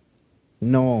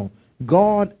 No.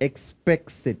 God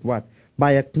expects it, what?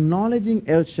 By acknowledging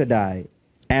El Shaddai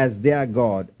as their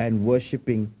God and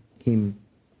worshipping him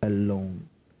alone.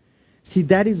 See,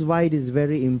 that is why it is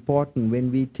very important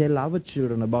when we tell our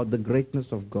children about the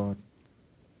greatness of God.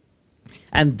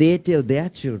 And they tell their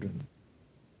children.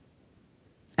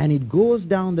 And it goes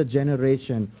down the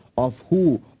generation of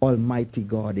who Almighty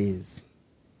God is.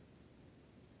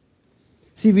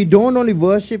 See, we don't only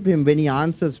worship him when he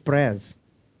answers prayers.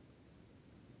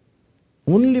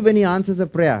 Only when he answers a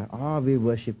prayer, we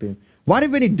worship him. What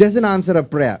if when he doesn't answer a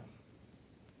prayer?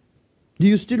 Do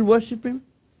you still worship him?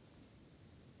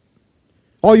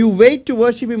 Or you wait to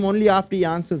worship him only after he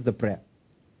answers the prayer?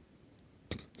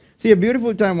 See, a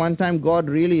beautiful time, one time God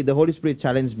really, the Holy Spirit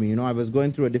challenged me. You know, I was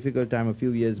going through a difficult time a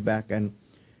few years back, and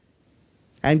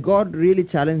God really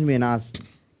challenged me and asked.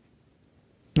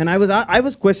 And I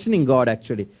was questioning God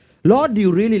actually. Lord, do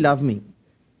you really love me?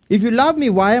 If you love me,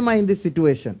 why am I in this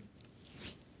situation?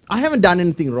 I haven't done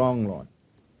anything wrong, Lord.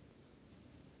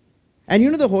 And you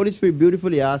know, the Holy Spirit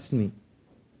beautifully asked me,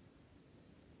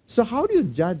 so how do you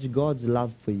judge God's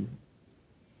love for you?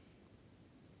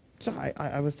 So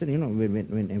I was saying, you know,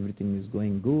 when everything is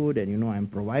going good and, you know, I'm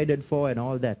provided for and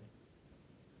all that.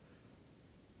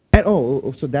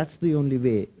 And so that's the only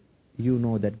way you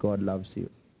know that God loves you.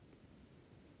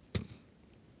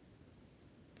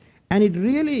 And it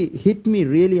really hit me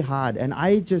really hard. And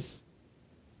I felt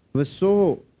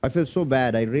so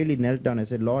bad. I really knelt down. I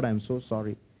said, Lord, I'm so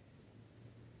sorry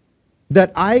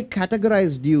that I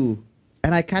categorized you,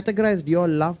 and I categorized your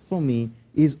love for me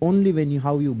is only when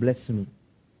how you bless me.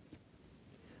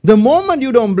 The moment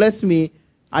you don't bless me,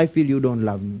 I feel you don't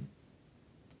love me.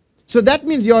 So that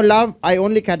means your love, I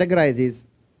only categorize is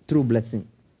through blessing.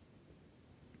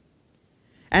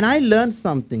 And I learned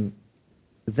something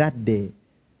that day.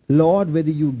 Lord,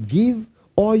 whether you give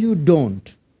or you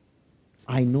don't,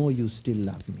 I know you still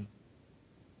love me.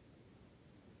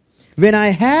 When I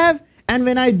have and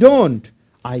when I don't,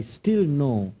 I still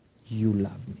know you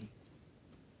love me.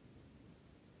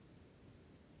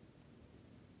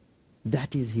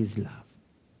 That is his love.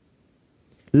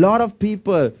 A lot of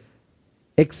people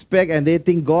expect and they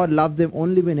think God loves them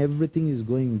only when everything is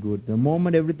going good. The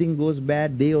moment everything goes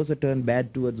bad, they also turn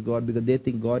bad towards God because they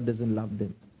think God doesn't love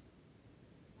them.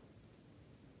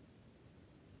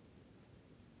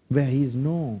 Where he is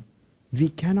no. We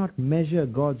cannot measure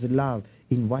God's love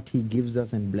in what he gives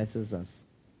us and blesses us.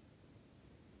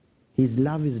 His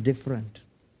love is different.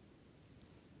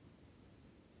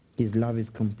 His love is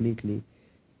completely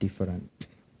different.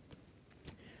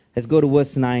 Let's go to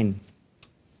verse 9.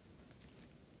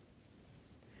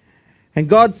 And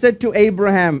God said to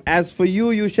Abraham, as for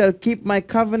you, you shall keep my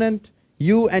covenant,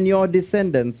 you and your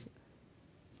descendants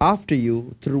after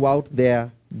you throughout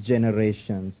their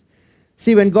generations.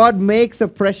 See, when God makes a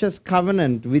precious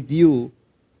covenant with you,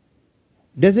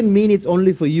 doesn't mean it's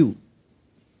only for you.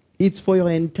 It's for your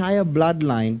entire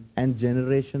bloodline and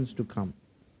generations to come.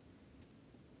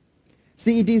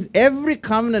 See, it is every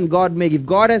covenant God makes. If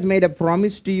God has made a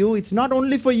promise to you, it's not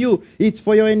only for you, it's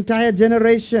for your entire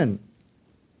generation.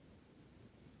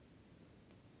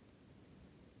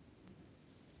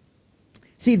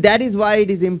 See, that is why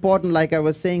it is important, like I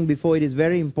was saying before, it is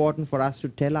very important for us to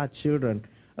tell our children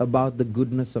about the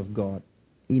goodness of God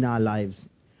in our lives.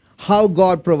 How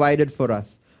God provided for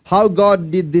us. How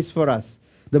God did this for us.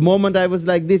 The moment I was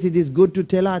like this, it is good to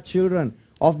tell our children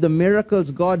of the miracles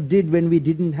God did when we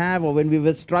didn't have, or when we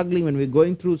were struggling, when we were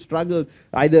going through struggle,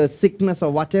 either sickness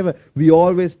or whatever. We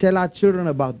always tell our children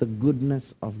about the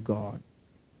goodness of God.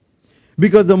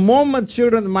 Because the moment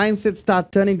children's mindsets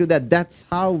start turning to that, that's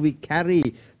how we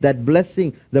carry that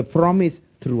blessing, the promise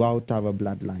throughout our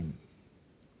bloodline.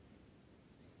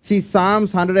 See,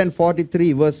 Psalms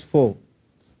 143 verse 4.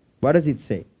 What does it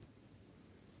say?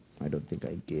 I don't think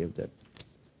I gave that.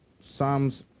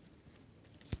 Psalms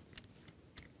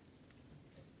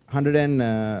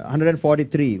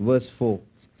 143 verse 4.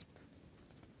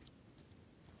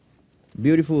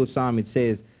 Beautiful psalm. It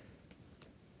says,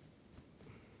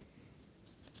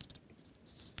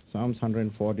 Psalms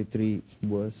 143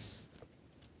 verse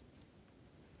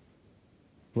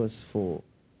 4.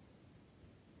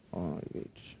 Oh, wait.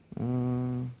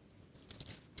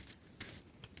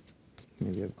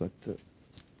 Maybe I've got the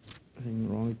thing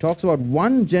wrong. It talks about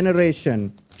one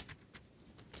generation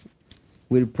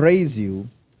will praise you.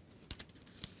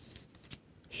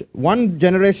 One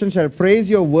generation shall praise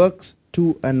your works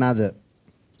to another.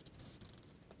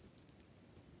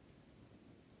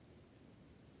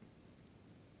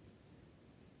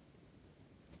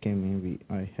 Okay, maybe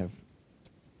I have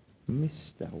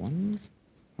missed that one.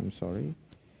 I'm sorry.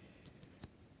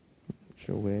 Not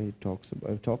sure where it talks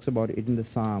about. It talks about it in the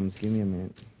Psalms. Give me a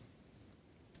minute.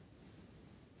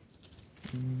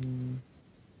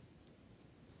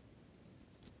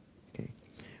 Okay.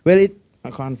 Well,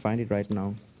 I can't find it right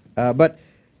now. But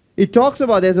it talks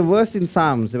about, there's a verse in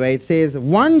Psalms where it says,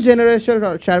 one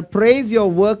generation shall praise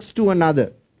your works to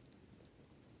another,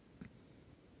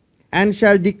 and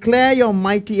shall declare your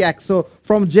mighty acts. So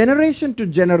from generation to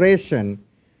generation,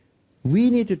 we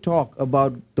need to talk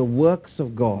about the works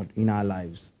of God in our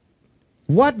lives.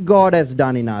 What God has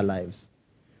done in our lives.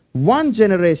 One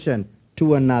generation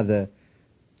to another.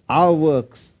 Our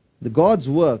works, the God's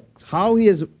work, how He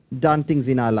has done things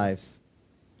in our lives.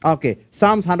 Okay,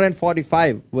 Psalms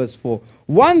 145 verse 4.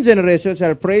 One generation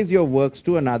shall praise your works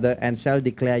to another and shall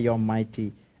declare your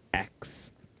mighty acts.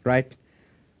 Right?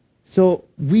 So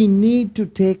we need to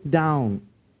take down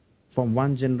from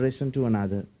one generation to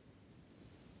another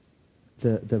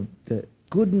the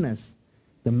goodness,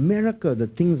 the miracle, the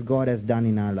things God has done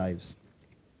in our lives.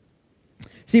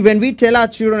 See, when we tell our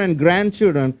children and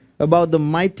grandchildren about the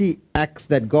mighty acts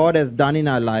that God has done in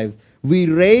our lives, we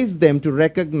raise them to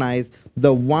recognize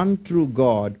the one true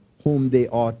God whom they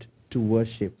ought to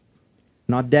worship.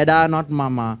 Not Dada, not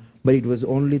Mama, but it was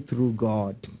only through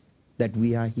God that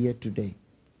we are here today.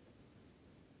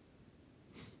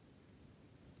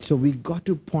 So we got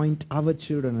to point our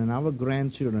children and our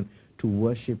grandchildren to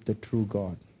worship the true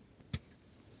God.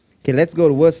 Okay, let's go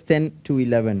to verse 10 to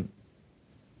 11.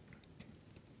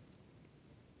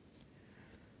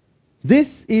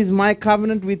 This is my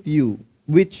covenant with you,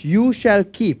 which you shall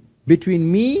keep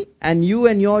between me and you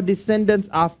and your descendants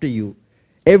after you.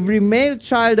 Every male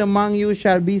child among you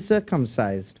shall be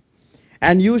circumcised,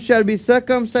 and you shall be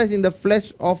circumcised in the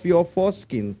flesh of your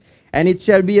foreskins, and it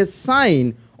shall be a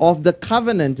sign of the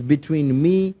covenant between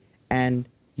me and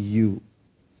you.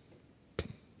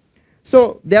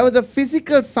 So there was a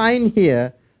physical sign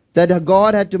here that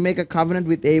God had to make a covenant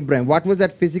with Abraham. What was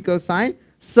that physical sign?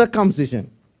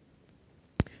 Circumcision.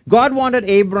 God wanted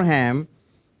Abraham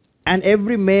and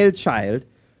every male child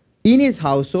in his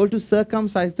household to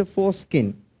circumcise the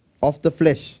foreskin of the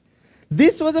flesh.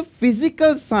 This was a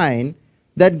physical sign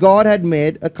that God had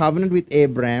made a covenant with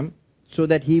Abraham so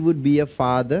that he would be a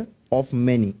father of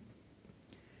many.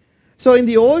 So in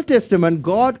the Old Testament,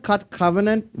 God cut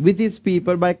covenant with his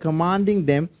people by commanding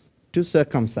them to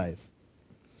circumcise.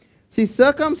 See,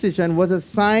 circumcision was a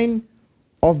sign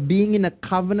of being in a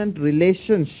covenant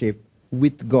relationship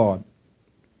with God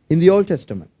in the Old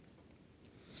Testament.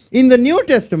 In the New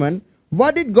Testament,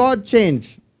 what did God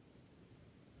change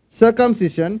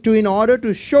circumcision to in order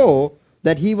to show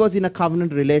that he was in a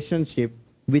covenant relationship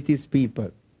with his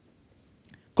people?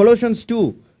 Colossians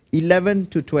 2, 11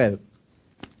 to 12.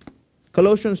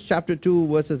 Colossians chapter 2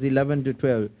 verses 11 to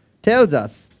 12 tells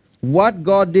us what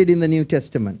God did in the New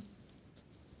Testament.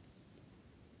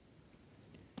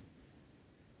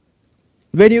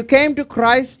 When you came to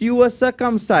Christ, you were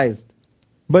circumcised,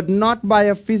 but not by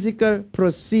a physical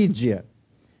procedure.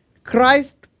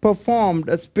 Christ performed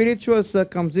a spiritual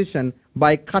circumcision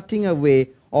by cutting away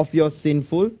of your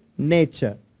sinful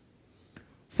nature.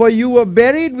 For you were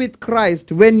buried with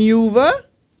Christ when you were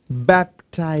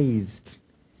baptized,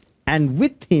 and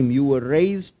with him you were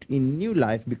raised in new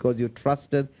life because you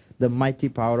trusted the mighty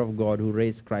power of God who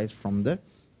raised Christ from the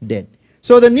dead.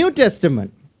 So the New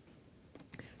Testament,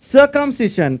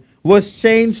 circumcision was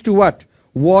changed to what?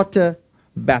 Water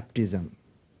baptism.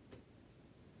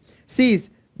 See,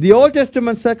 the Old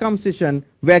Testament circumcision,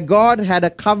 where God had a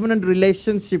covenant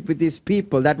relationship with his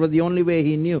people, that was the only way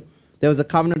he knew there was a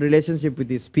covenant relationship with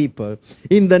his people.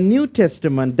 In the New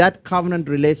Testament, that covenant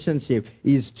relationship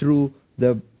is through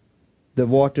the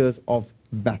waters of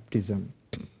baptism.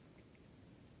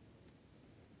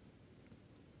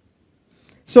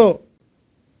 So,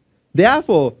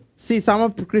 therefore, see, some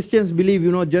of the Christians believe,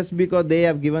 just because they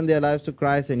have given their lives to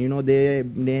Christ and, they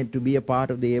need to be a part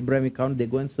of the Abrahamic covenant, they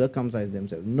go and circumcise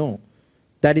themselves. No,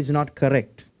 that is not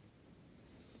correct.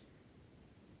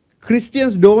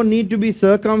 Christians don't need to be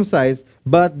circumcised,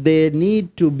 but they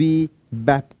need to be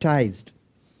baptized.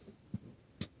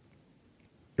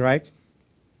 Right?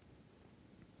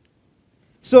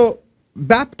 So,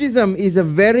 baptism is a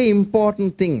very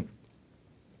important thing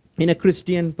in a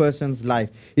Christian person's life.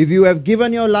 If you have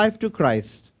given your life to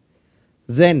Christ,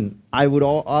 then I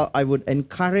would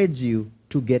encourage you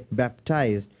to get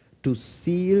baptized to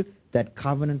seal that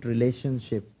covenant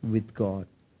relationship with God.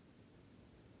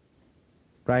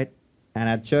 Right? And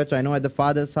at church, I know at the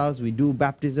Father's house, we do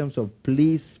baptism, so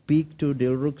please speak to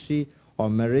Dilrukshi or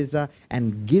Marisa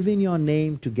and give in your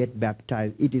name to get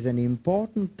baptized. It is an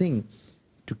important thing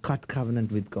to cut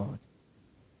covenant with God.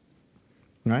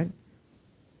 Right?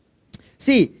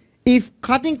 See, if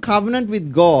cutting covenant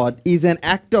with God is an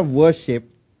act of worship,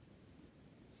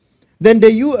 then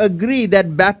do you agree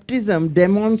that baptism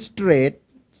demonstrates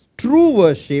true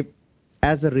worship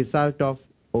as a result of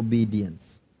obedience?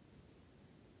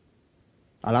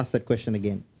 I'll ask that question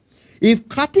again. If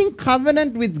cutting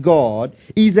covenant with God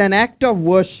is an act of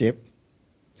worship,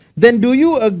 then do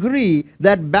you agree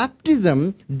that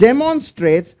baptism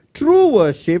demonstrates true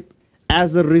worship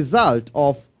as a result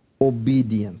of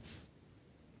obedience?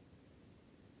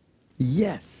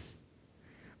 Yes.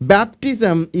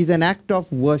 Baptism is an act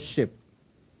of worship,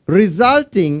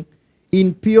 resulting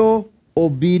in pure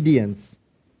obedience.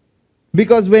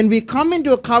 Because when we come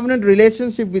into a covenant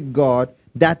relationship with God,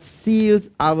 that seals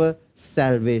our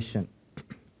salvation.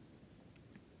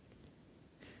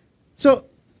 So,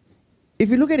 if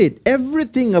you look at it,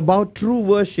 everything about true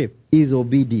worship is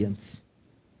obedience.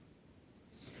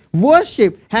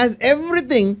 Worship has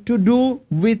everything to do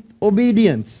with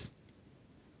obedience.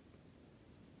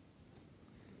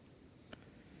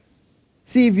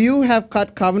 See, if you have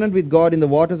cut covenant with God in the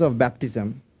waters of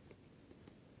baptism,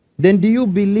 then do you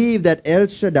believe that El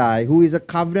Shaddai, who is a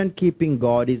covenant-keeping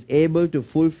God, is able to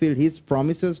fulfill his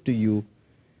promises to you,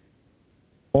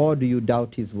 or do you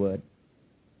doubt his word?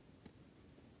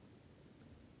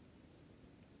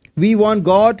 We want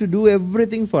God to do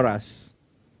everything for us,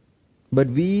 but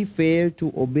we fail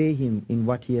to obey him in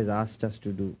what he has asked us to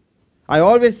do. I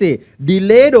always say,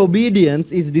 delayed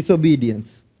obedience is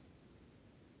disobedience.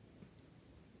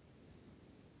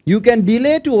 You can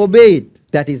delay to obey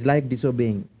it, that is like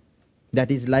disobeying. That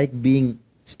is like being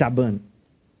stubborn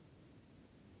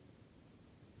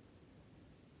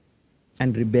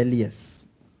and rebellious.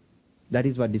 That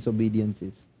is what disobedience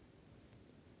is.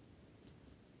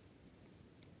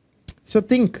 So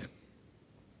think.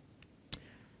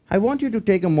 I want you to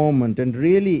take a moment and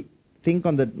really think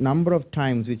on the number of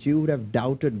times which you would have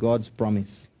doubted God's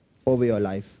promise over your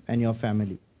life and your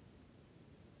family.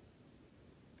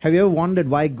 Have you ever wondered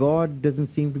why God doesn't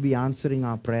seem to be answering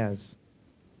our prayers?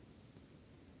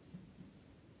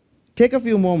 Take a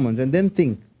few moments and then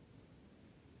think,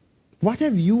 what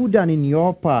have you done in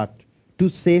your part to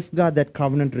safeguard that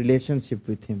covenant relationship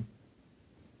with him?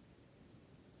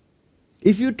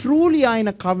 If you truly are in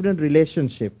a covenant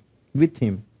relationship with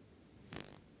him,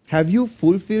 have you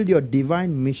fulfilled your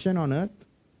divine mission on earth?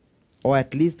 Or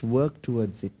at least worked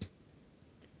towards it?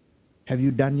 Have you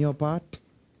done your part?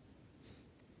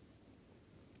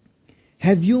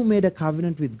 Have you made a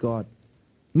covenant with God?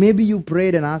 Maybe you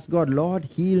prayed and asked God, Lord,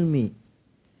 heal me,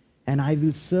 and I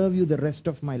will serve you the rest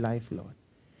of my life, Lord.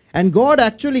 And God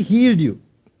actually healed you.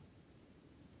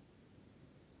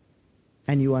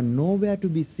 And you are nowhere to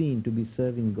be seen to be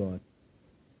serving God.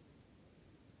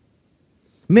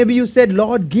 Maybe you said,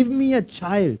 Lord, give me a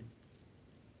child,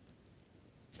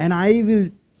 and I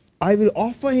will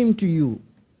offer him to you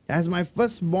as my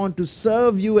firstborn to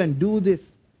serve you and do this.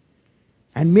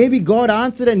 And maybe God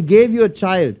answered and gave you a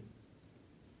child.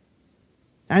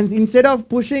 And instead of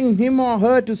pushing him or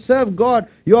her to serve God,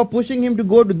 you are pushing him to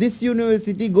go to this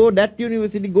university, go that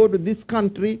university, go to this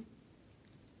country.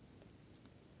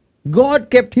 God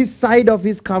kept his side of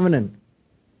his covenant,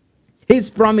 his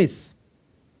promise.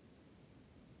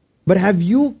 But have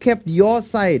you kept your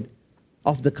side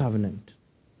of the covenant?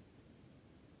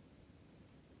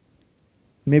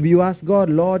 Maybe you ask God,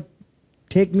 Lord,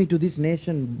 take me to this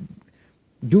nation.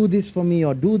 Do this for me,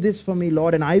 or do this for me,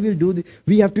 Lord, and I will do this.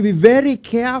 We have to be very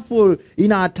careful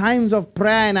in our times of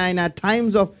prayer and in our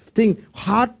times of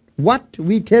what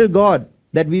we tell God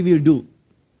that we will do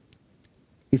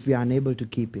if we are unable to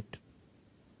keep it.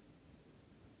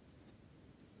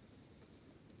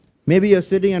 Maybe you're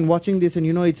sitting and watching this and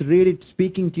it's really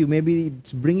speaking to you. Maybe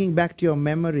it's bringing back to your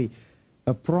memory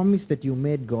a promise that you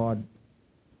made God.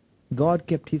 God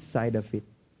kept his side of it,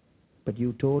 but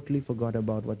you totally forgot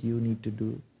about what you need to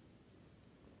do.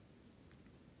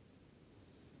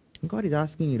 God is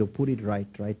asking you to put it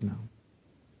right now.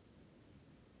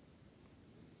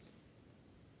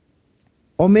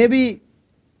 Or maybe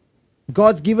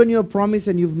God's given you a promise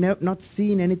and you've not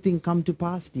seen anything come to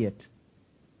pass yet.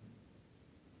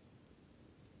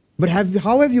 But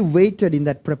how have you waited in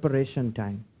that preparation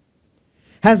time?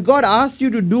 Has God asked you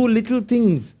to do little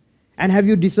things and have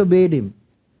you disobeyed him?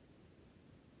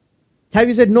 Have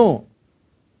you said, no,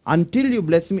 until you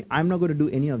bless me, I'm not going to do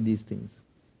any of these things.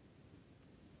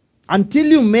 Until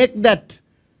you make that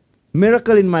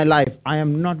miracle in my life, I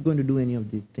am not going to do any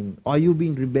of these things. Are you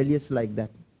being rebellious like that?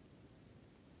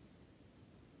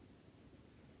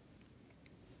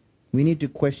 We need to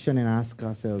question and ask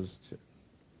ourselves.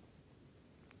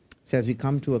 So as we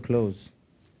come to a close.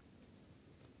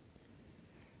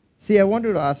 See, I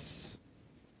wanted to ask,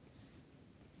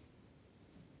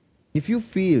 if you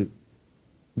feel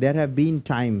there have been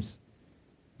times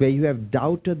where you have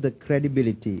doubted the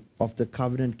credibility of the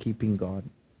covenant-keeping God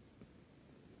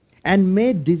and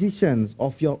made decisions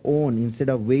of your own instead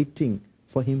of waiting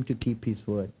for him to keep his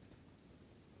word,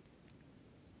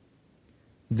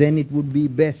 then it would be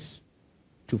best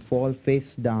to fall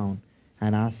face down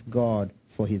and ask God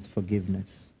for his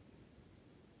forgiveness.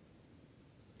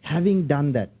 Having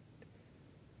done that,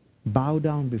 bow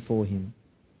down before him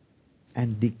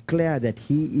and declare that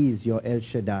he is your El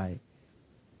Shaddai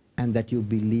and that you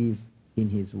believe in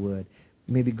his word.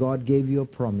 Maybe God gave you a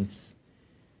promise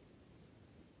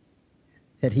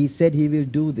that he said he will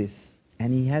do this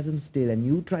and he hasn't still, and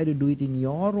you try to do it in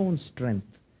your own strength.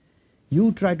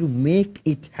 You try to make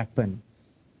it happen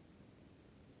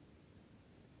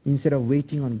instead of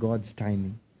waiting on God's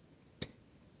timing.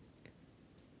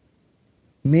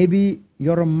 Maybe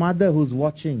you're a mother who's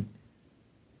watching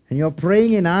and you're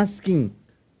praying and asking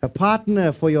a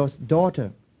partner for your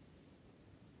daughter.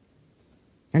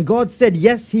 And God said,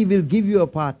 yes, he will give you a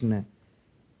partner.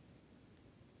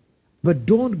 But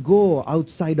don't go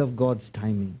outside of God's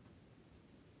timing.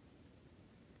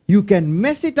 You can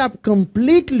mess it up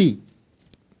completely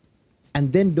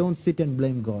and then don't sit and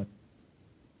blame God.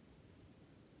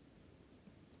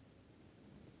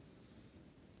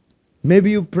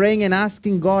 Maybe you're praying and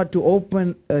asking God to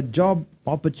open a job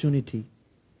opportunity.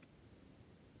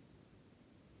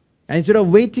 And instead of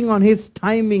waiting on his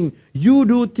timing, you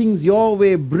do things your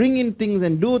way, bring in things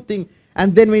and do things.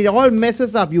 And then when it all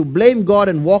messes up, you blame God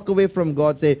and walk away from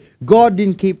God, say, God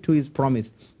didn't keep to his promise.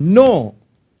 No.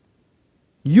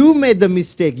 You made the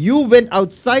mistake. You went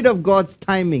outside of God's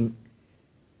timing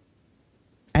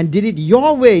and did it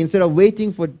your way instead of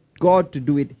waiting for God to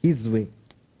do it his way.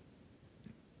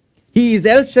 He is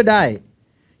El Shaddai.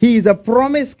 He is a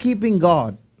promise-keeping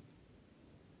God.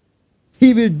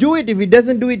 He will do it. If he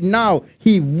doesn't do it now,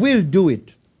 he will do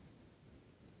it.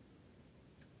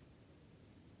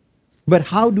 But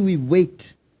how do we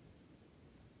wait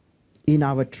in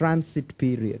our transit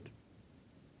period?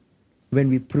 When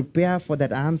we prepare for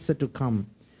that answer to come,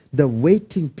 the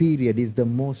waiting period is the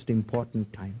most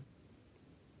important time.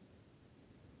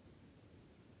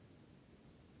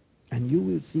 And you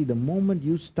will see the moment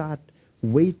you start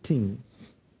waiting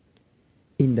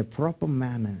in the proper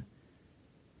manner,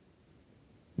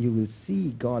 you will see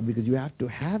God, because you have to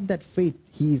have that faith.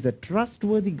 He is a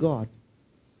trustworthy God.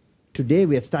 Today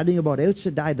we are studying about El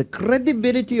Shaddai, the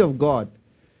credibility of God.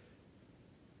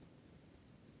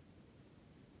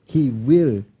 He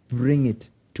will bring it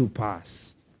to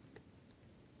pass.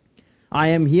 I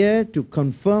am here to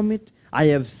confirm it. I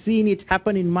have seen it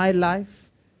happen in my life.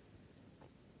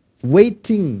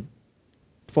 Waiting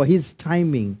for his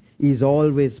timing is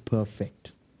always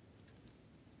perfect.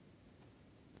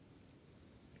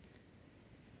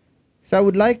 So I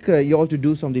would like you all to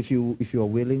do something if you are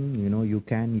willing. You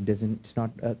can. It's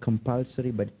not compulsory,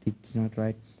 but it's not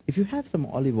right. If you have some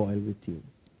olive oil with you,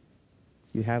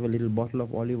 you have a little bottle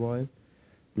of olive oil,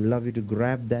 I'd love you to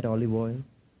grab that olive oil.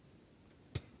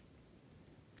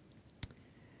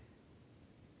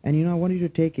 And I want you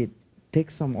to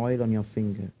take some oil on your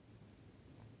finger.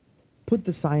 Put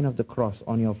the sign of the cross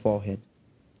on your forehead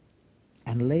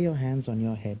and lay your hands on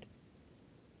your head.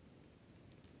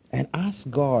 And ask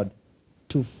God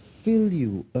to fill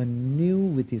you anew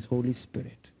with His Holy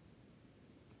Spirit.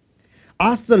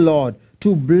 Ask the Lord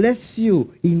to bless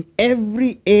you in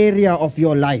every area of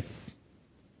your life,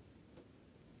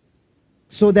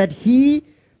 so that He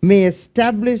may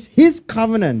establish His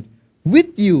covenant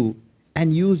with you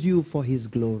and use you for His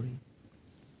glory.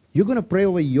 You're going to pray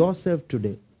over yourself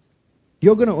today.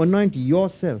 You're going to anoint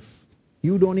yourself.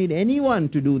 You don't need anyone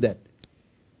to do that.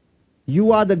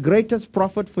 You are the greatest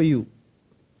prophet for you.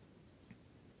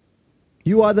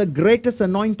 You are the greatest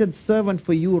anointed servant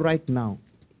for you right now.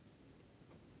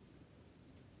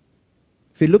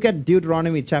 If you look at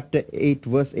Deuteronomy chapter 8,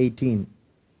 verse 18.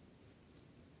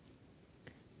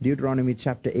 Deuteronomy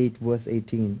chapter 8, verse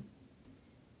 18.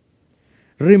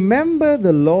 Remember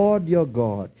the Lord your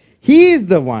God. He is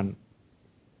the one.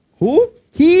 Who?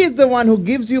 He is the one who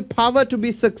gives you power to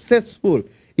be successful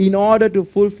in order to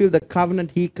fulfill the covenant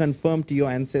He confirmed to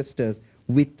your ancestors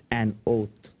with an oath.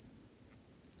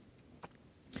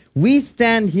 We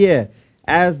stand here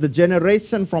as the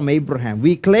generation from Abraham.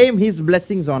 We claim his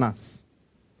blessings on us.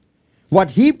 What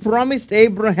he promised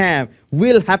Abraham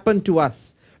will happen to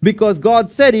us, because God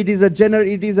said it is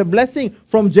a blessing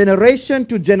from generation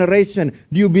to generation.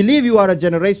 Do you believe you are a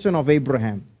generation of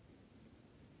Abraham?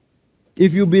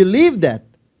 If you believe that,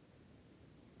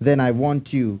 then I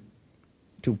want you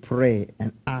to pray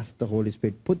and ask the Holy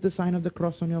Spirit. Put the sign of the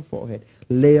cross on your forehead.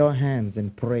 Lay your hands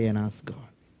and pray and ask God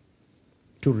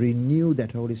to renew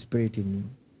that Holy Spirit in you.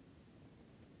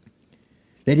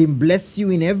 Let Him bless you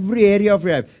in every area of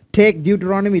your life. Take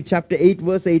Deuteronomy chapter 8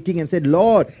 verse 18 and say,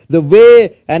 Lord, the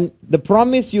way and the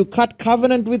promise you cut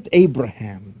covenant with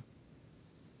Abraham.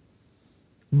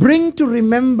 Bring to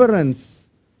remembrance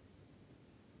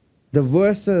the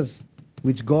verses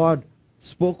which God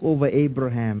spoke over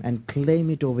Abraham and claim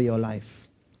it over your life.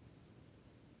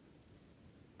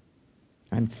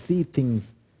 And see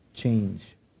things change.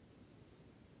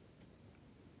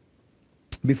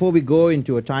 Before we go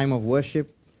into a time of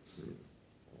worship,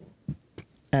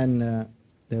 and there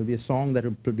will be a song that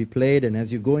will be played, and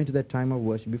as you go into that time of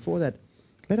worship, before that,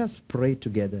 let us pray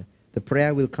together. The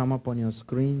prayer will come up on your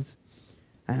screens,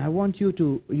 and I want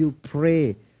you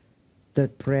pray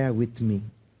that prayer with me.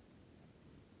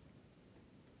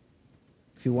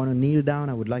 If you want to kneel down,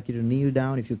 I would like you to kneel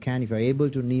down. If you can, if you're able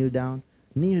to kneel down,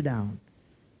 kneel down.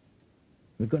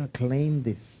 We're going to claim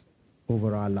this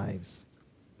over our lives.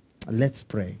 Let's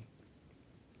pray.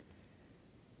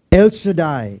 El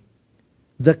Shaddai,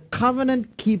 the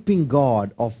covenant-keeping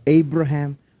God of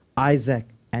Abraham, Isaac,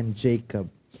 and Jacob,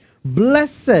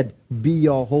 blessed be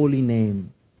your holy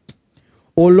name.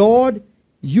 O Lord,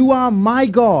 you are my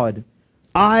God.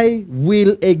 I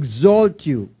will exalt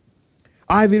you.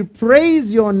 I will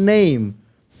praise your name,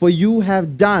 for you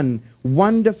have done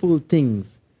wonderful things.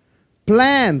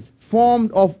 Plans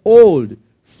formed of old,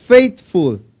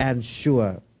 faithful and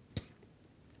sure.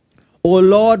 O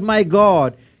Lord my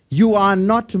God, you are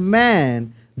not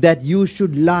man that you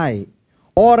should lie,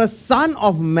 or a son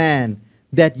of man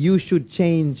that you should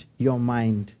change your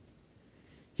mind.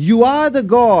 You are the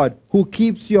God who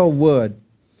keeps your word.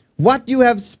 What you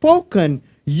have spoken,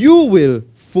 you will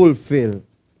fulfill.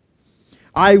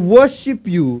 I worship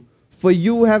you, for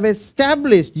you have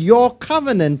established your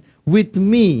covenant with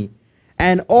me,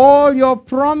 and all your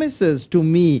promises to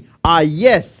me are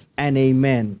yes and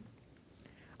amen.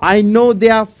 I know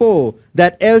therefore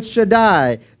that El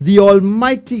Shaddai, the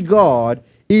Almighty God,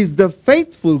 is the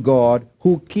faithful God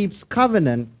who keeps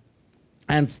covenant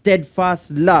and steadfast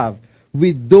love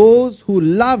with those who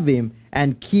love him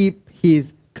and keep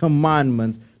his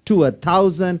commandments to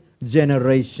 1,000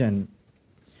 generations.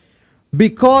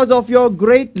 Because of your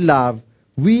great love,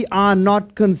 we are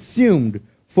not consumed,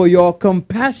 for your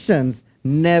compassions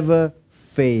never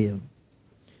fail.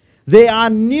 They are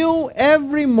new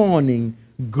every morning.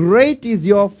 Great is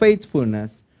your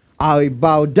faithfulness. I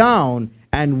bow down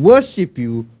and worship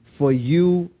you, for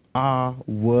you are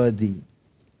worthy.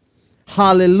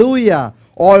 Hallelujah.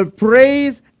 All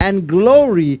praise and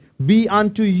glory be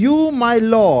unto you, my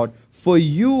Lord, for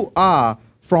you are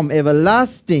from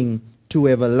everlasting to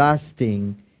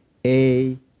everlasting.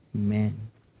 Amen.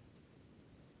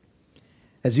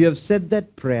 As you have said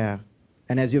that prayer,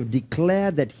 and as you have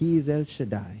declared that he is El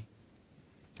Shaddai,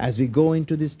 as we go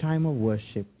into this time of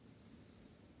worship,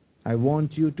 I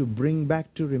want you to bring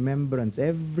back to remembrance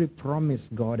every promise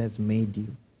God has made you.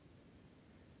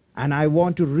 And I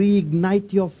want to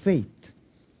reignite your faith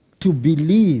to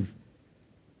believe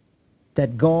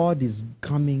that God is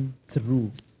coming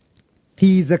through.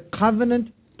 He is a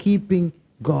covenant-keeping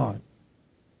God.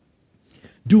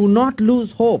 Do not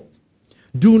lose hope.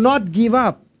 Do not give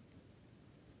up.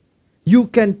 You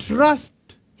can trust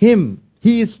Him.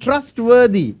 He is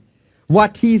trustworthy.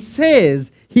 What He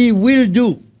says, He will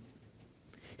do.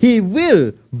 He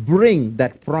will bring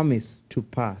that promise to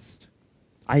pass.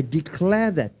 I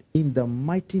declare that in the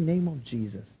mighty name of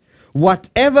Jesus.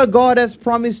 Whatever God has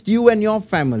promised you and your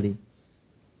family,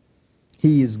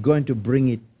 He is going to bring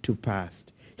it to pass.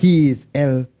 He is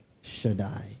El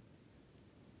Shaddai.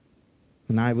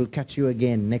 And I will catch you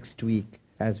again next week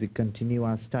as we continue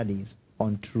our studies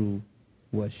on true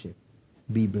worship.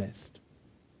 Be blessed.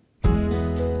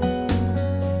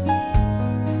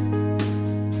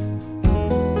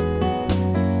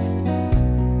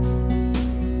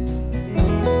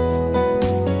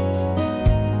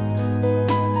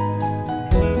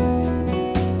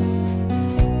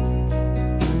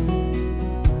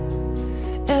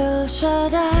 El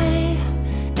Shaddai,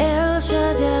 El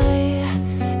Shaddai,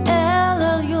 El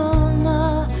Elyon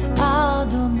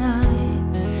Adonai.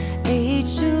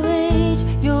 Age to age,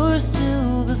 you're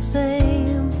still the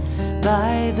same.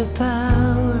 By the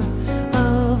power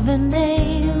of the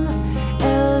name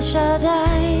El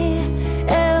Shaddai,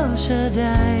 El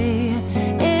Shaddai,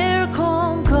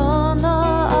 Wirekoon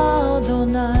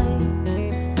Adonai.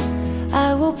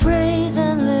 I will praise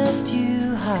and lift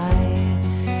you high,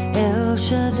 El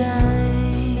Shaddai.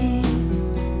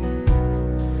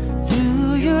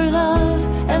 Through your love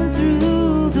and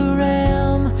through the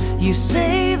Ram, you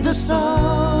saved the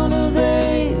son of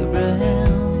Abraham.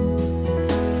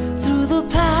 Through the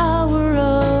power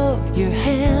of your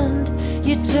hand,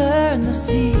 you turned the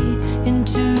sea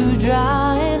into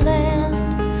dry land.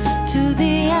 To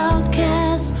the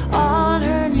outcast on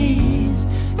her knees,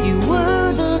 you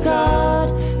were the God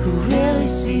who really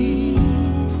sees.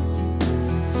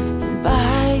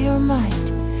 By your might,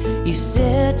 you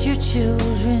set your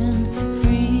children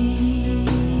free.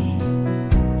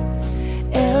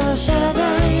 El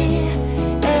Shaddai,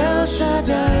 El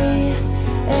Shaddai,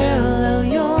 El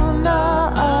Elyon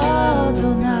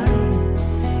Adonai.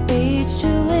 Age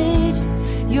to age,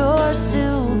 you're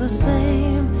still the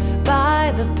same.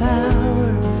 By the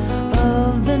power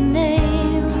of the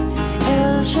name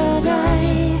El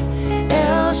Shaddai,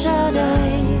 El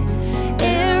Shaddai,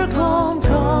 Wirekoon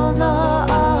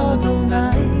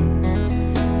Adonai.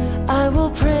 I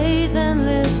will praise and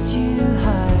lift you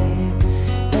high,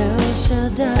 El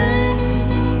Shaddai.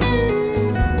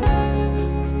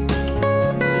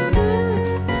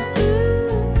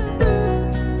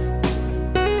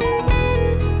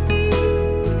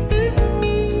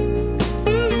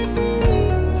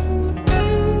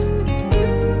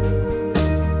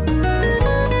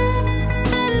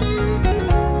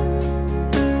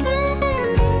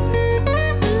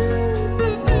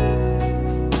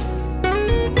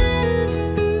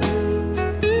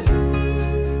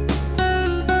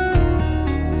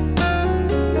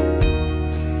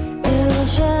 El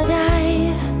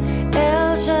Shaddai,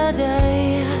 El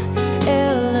Shaddai,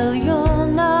 El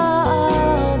Elyon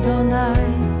Adonai.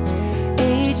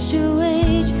 Age to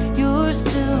age, you're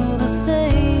still the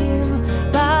same.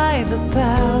 By the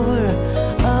power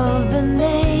of the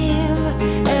name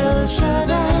El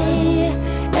Shaddai,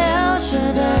 El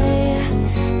Shaddai,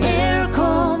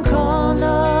 Wirekoon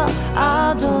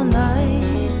Adonai.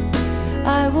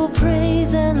 I will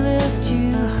praise and lift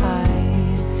you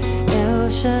high, El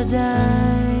Shaddai.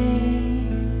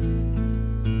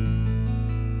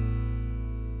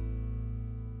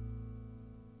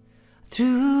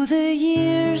 Through the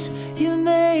years, you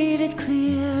made it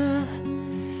clear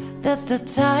that the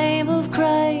time of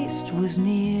Christ was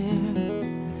near.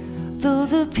 Though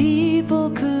the people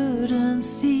couldn't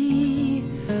see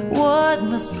what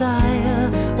Messiah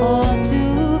ought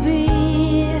to be,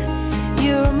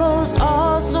 your most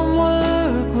awesome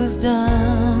work was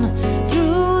done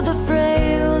through the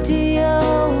frailty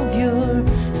of your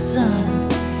Son.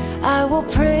 I will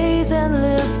praise and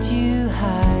lift you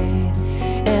high,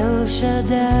 El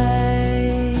Shaddai.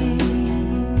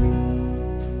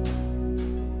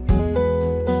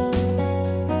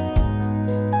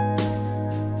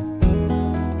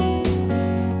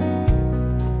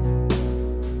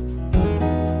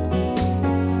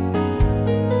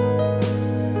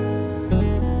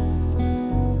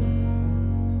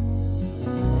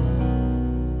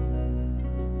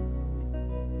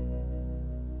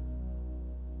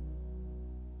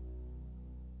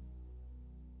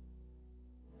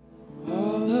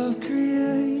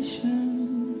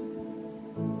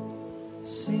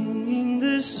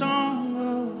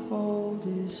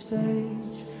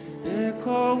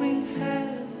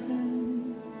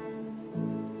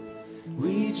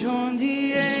 We join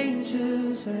the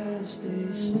angels as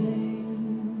they sing.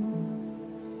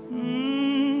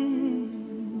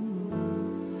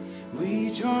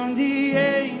 We join the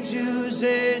angels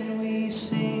and we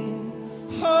sing,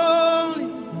 holy,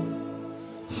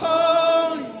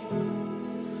 holy,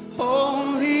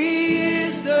 holy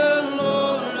is the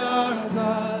Lord our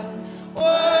God.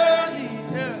 Worthy,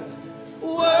 yes,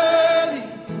 worthy,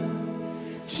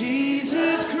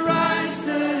 Jesus Christ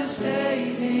the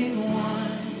saving one.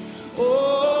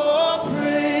 Oh,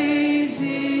 praise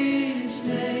his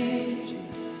name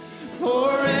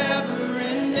forever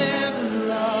and ever.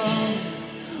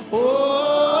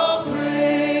 Oh,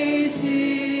 praise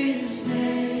his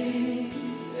name.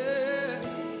 Yeah.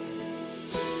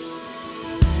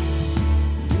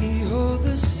 Behold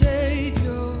the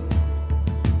Savior,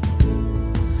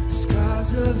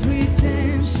 scars of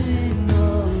redemption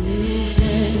on his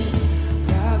hands.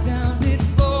 Bow down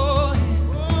before him.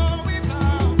 Oh, we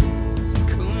bow.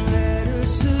 Come, let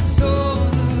us adore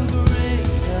the great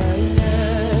I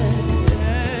am.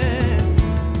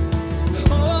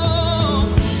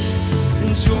 Oh,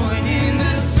 and join in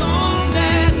the song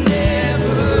that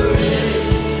never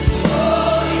ends.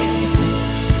 Holy,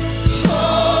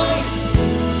 holy,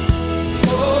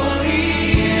 holy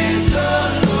is the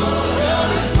Lord. God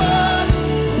is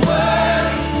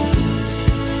worthy,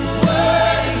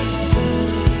 worthy,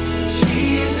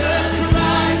 Jesus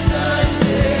Christ the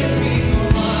saving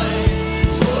one.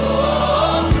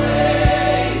 Oh,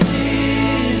 praise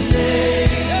his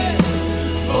name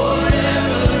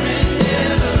forever and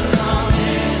ever.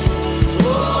 Amen.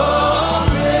 Oh,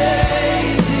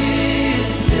 praise his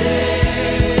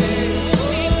name.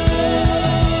 We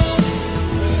love,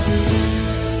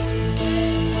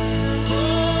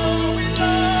 oh, we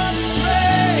love to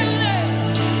praise your name.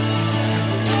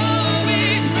 Oh, we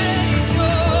praise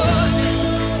your name.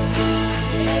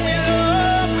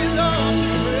 We love to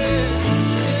praise.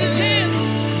 This is him.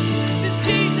 This is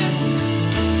Jesus.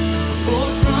 For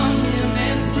from him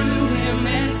and through him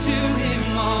and to him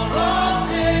are all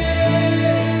things.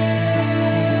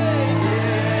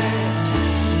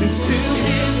 And to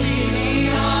him be the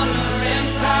honor and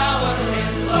power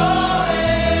and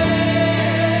glory.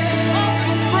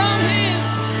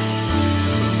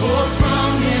 For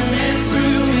from him and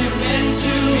through him and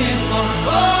to him are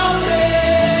all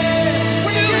things.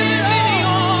 To him be the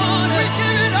honor. We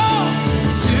give it all.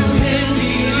 To him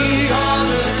be the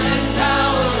honor and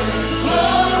power and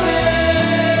glory.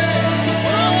 For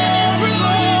from him and through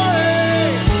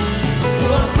him.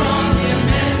 For from him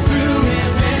and through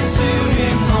him and to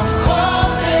him are all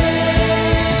things.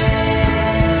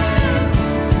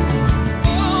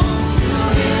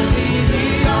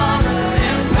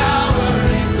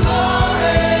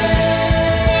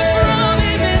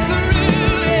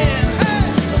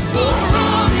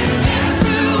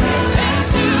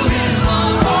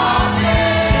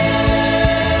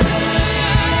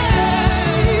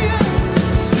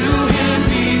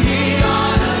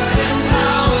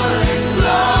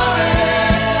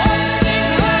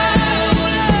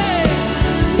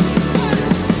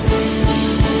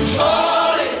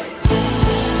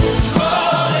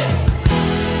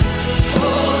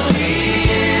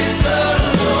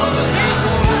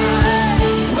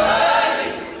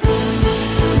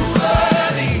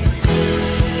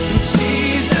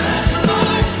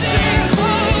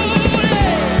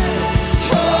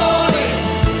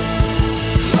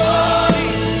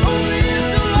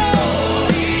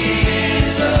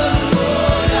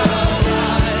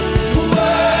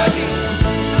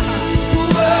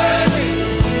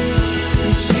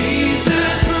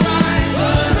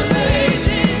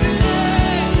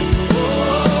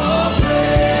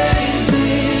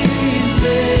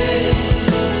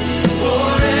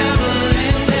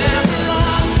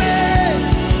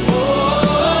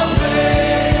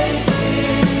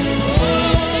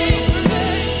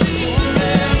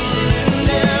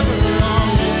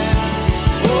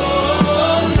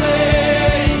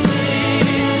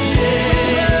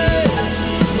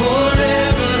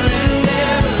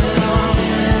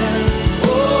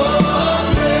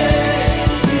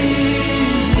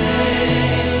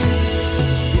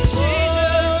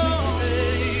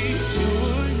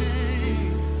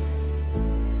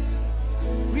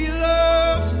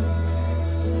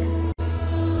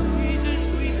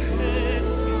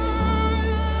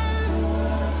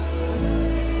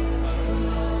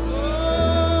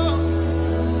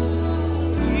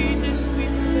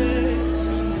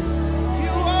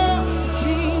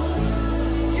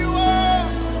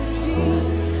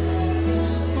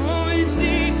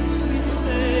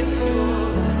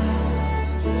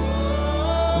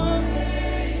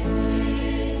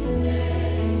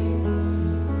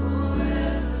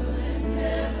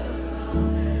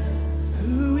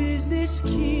 this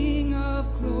King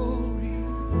of glory?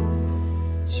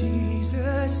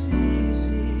 Jesus is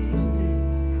his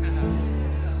name.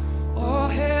 All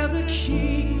hail the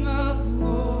King of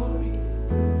glory.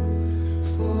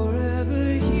 Forever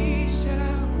he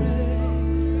shall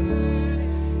reign.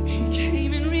 He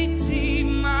came and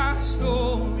redeemed my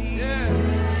story.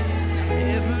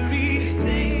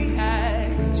 Everything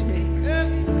has changed.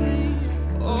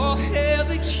 Oh, hail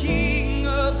the King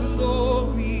of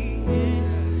glory.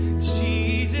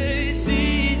 Jesus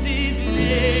is his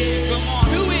name. Come on,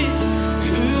 who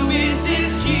is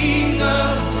this King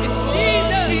of? It's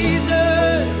Jesus.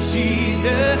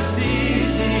 Jesus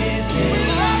is his name.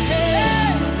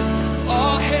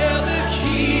 Oh, hail the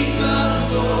King of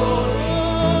glory.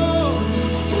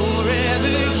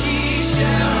 Forever he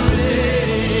shall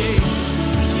reign.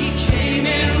 He came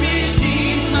and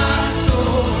redeemed my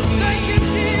story. Thank you,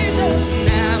 Jesus.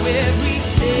 Now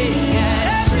everything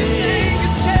has changed.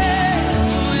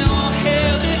 Oh,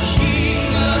 hail the King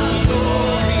of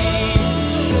glory.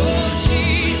 Oh,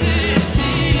 Jesus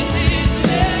is his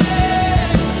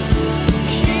name.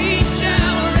 He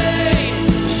shall reign.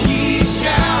 He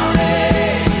shall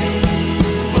reign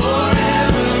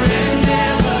forever and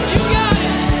ever. You got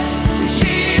it.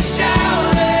 He shall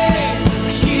reign.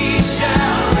 He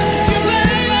shall reign. If you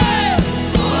believe it,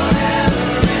 forever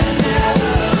and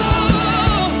ever.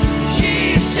 Oh, he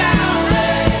shall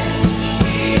reign.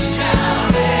 He shall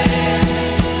reign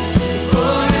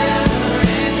forever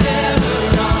and ever.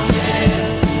 Amen.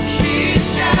 He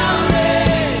shall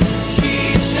reign. He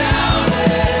shall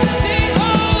reign. Sing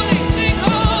holy, sing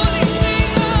holy, sing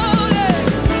holy.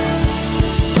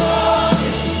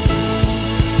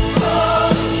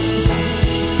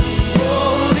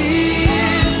 Holy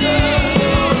is the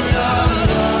Lord our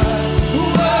God.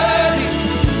 Worthy,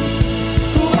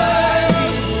 worthy.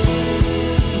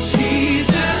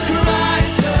 Jesus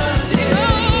Christ the Son.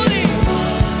 Holy,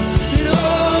 and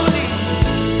holy,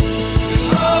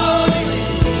 holy,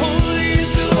 holy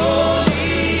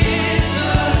is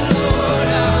the Lord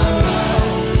our God.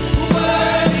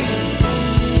 Worthy,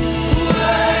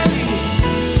 worthy.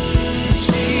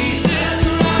 Jesus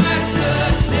Christ the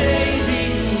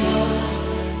saving Lord.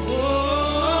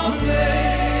 Oh,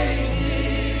 praise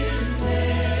his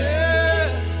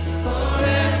name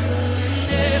forever and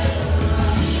ever.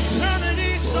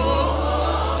 Eternity so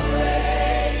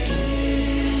praise the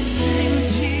name of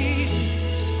Jesus.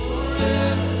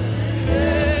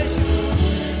 Praise you.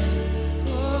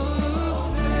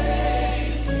 Oh,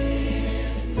 praise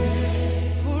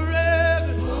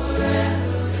forever,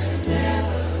 forever.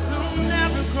 I'll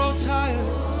never grow tired.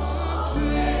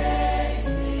 Praise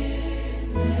his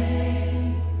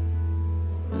name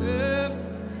forever.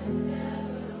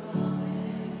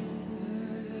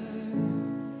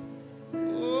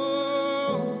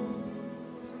 Oh,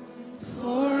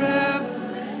 forever.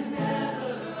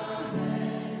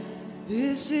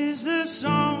 This is the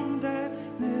song that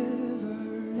never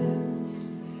ends.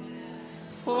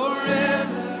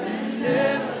 Forever and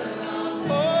ever.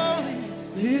 Holy.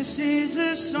 This is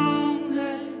the song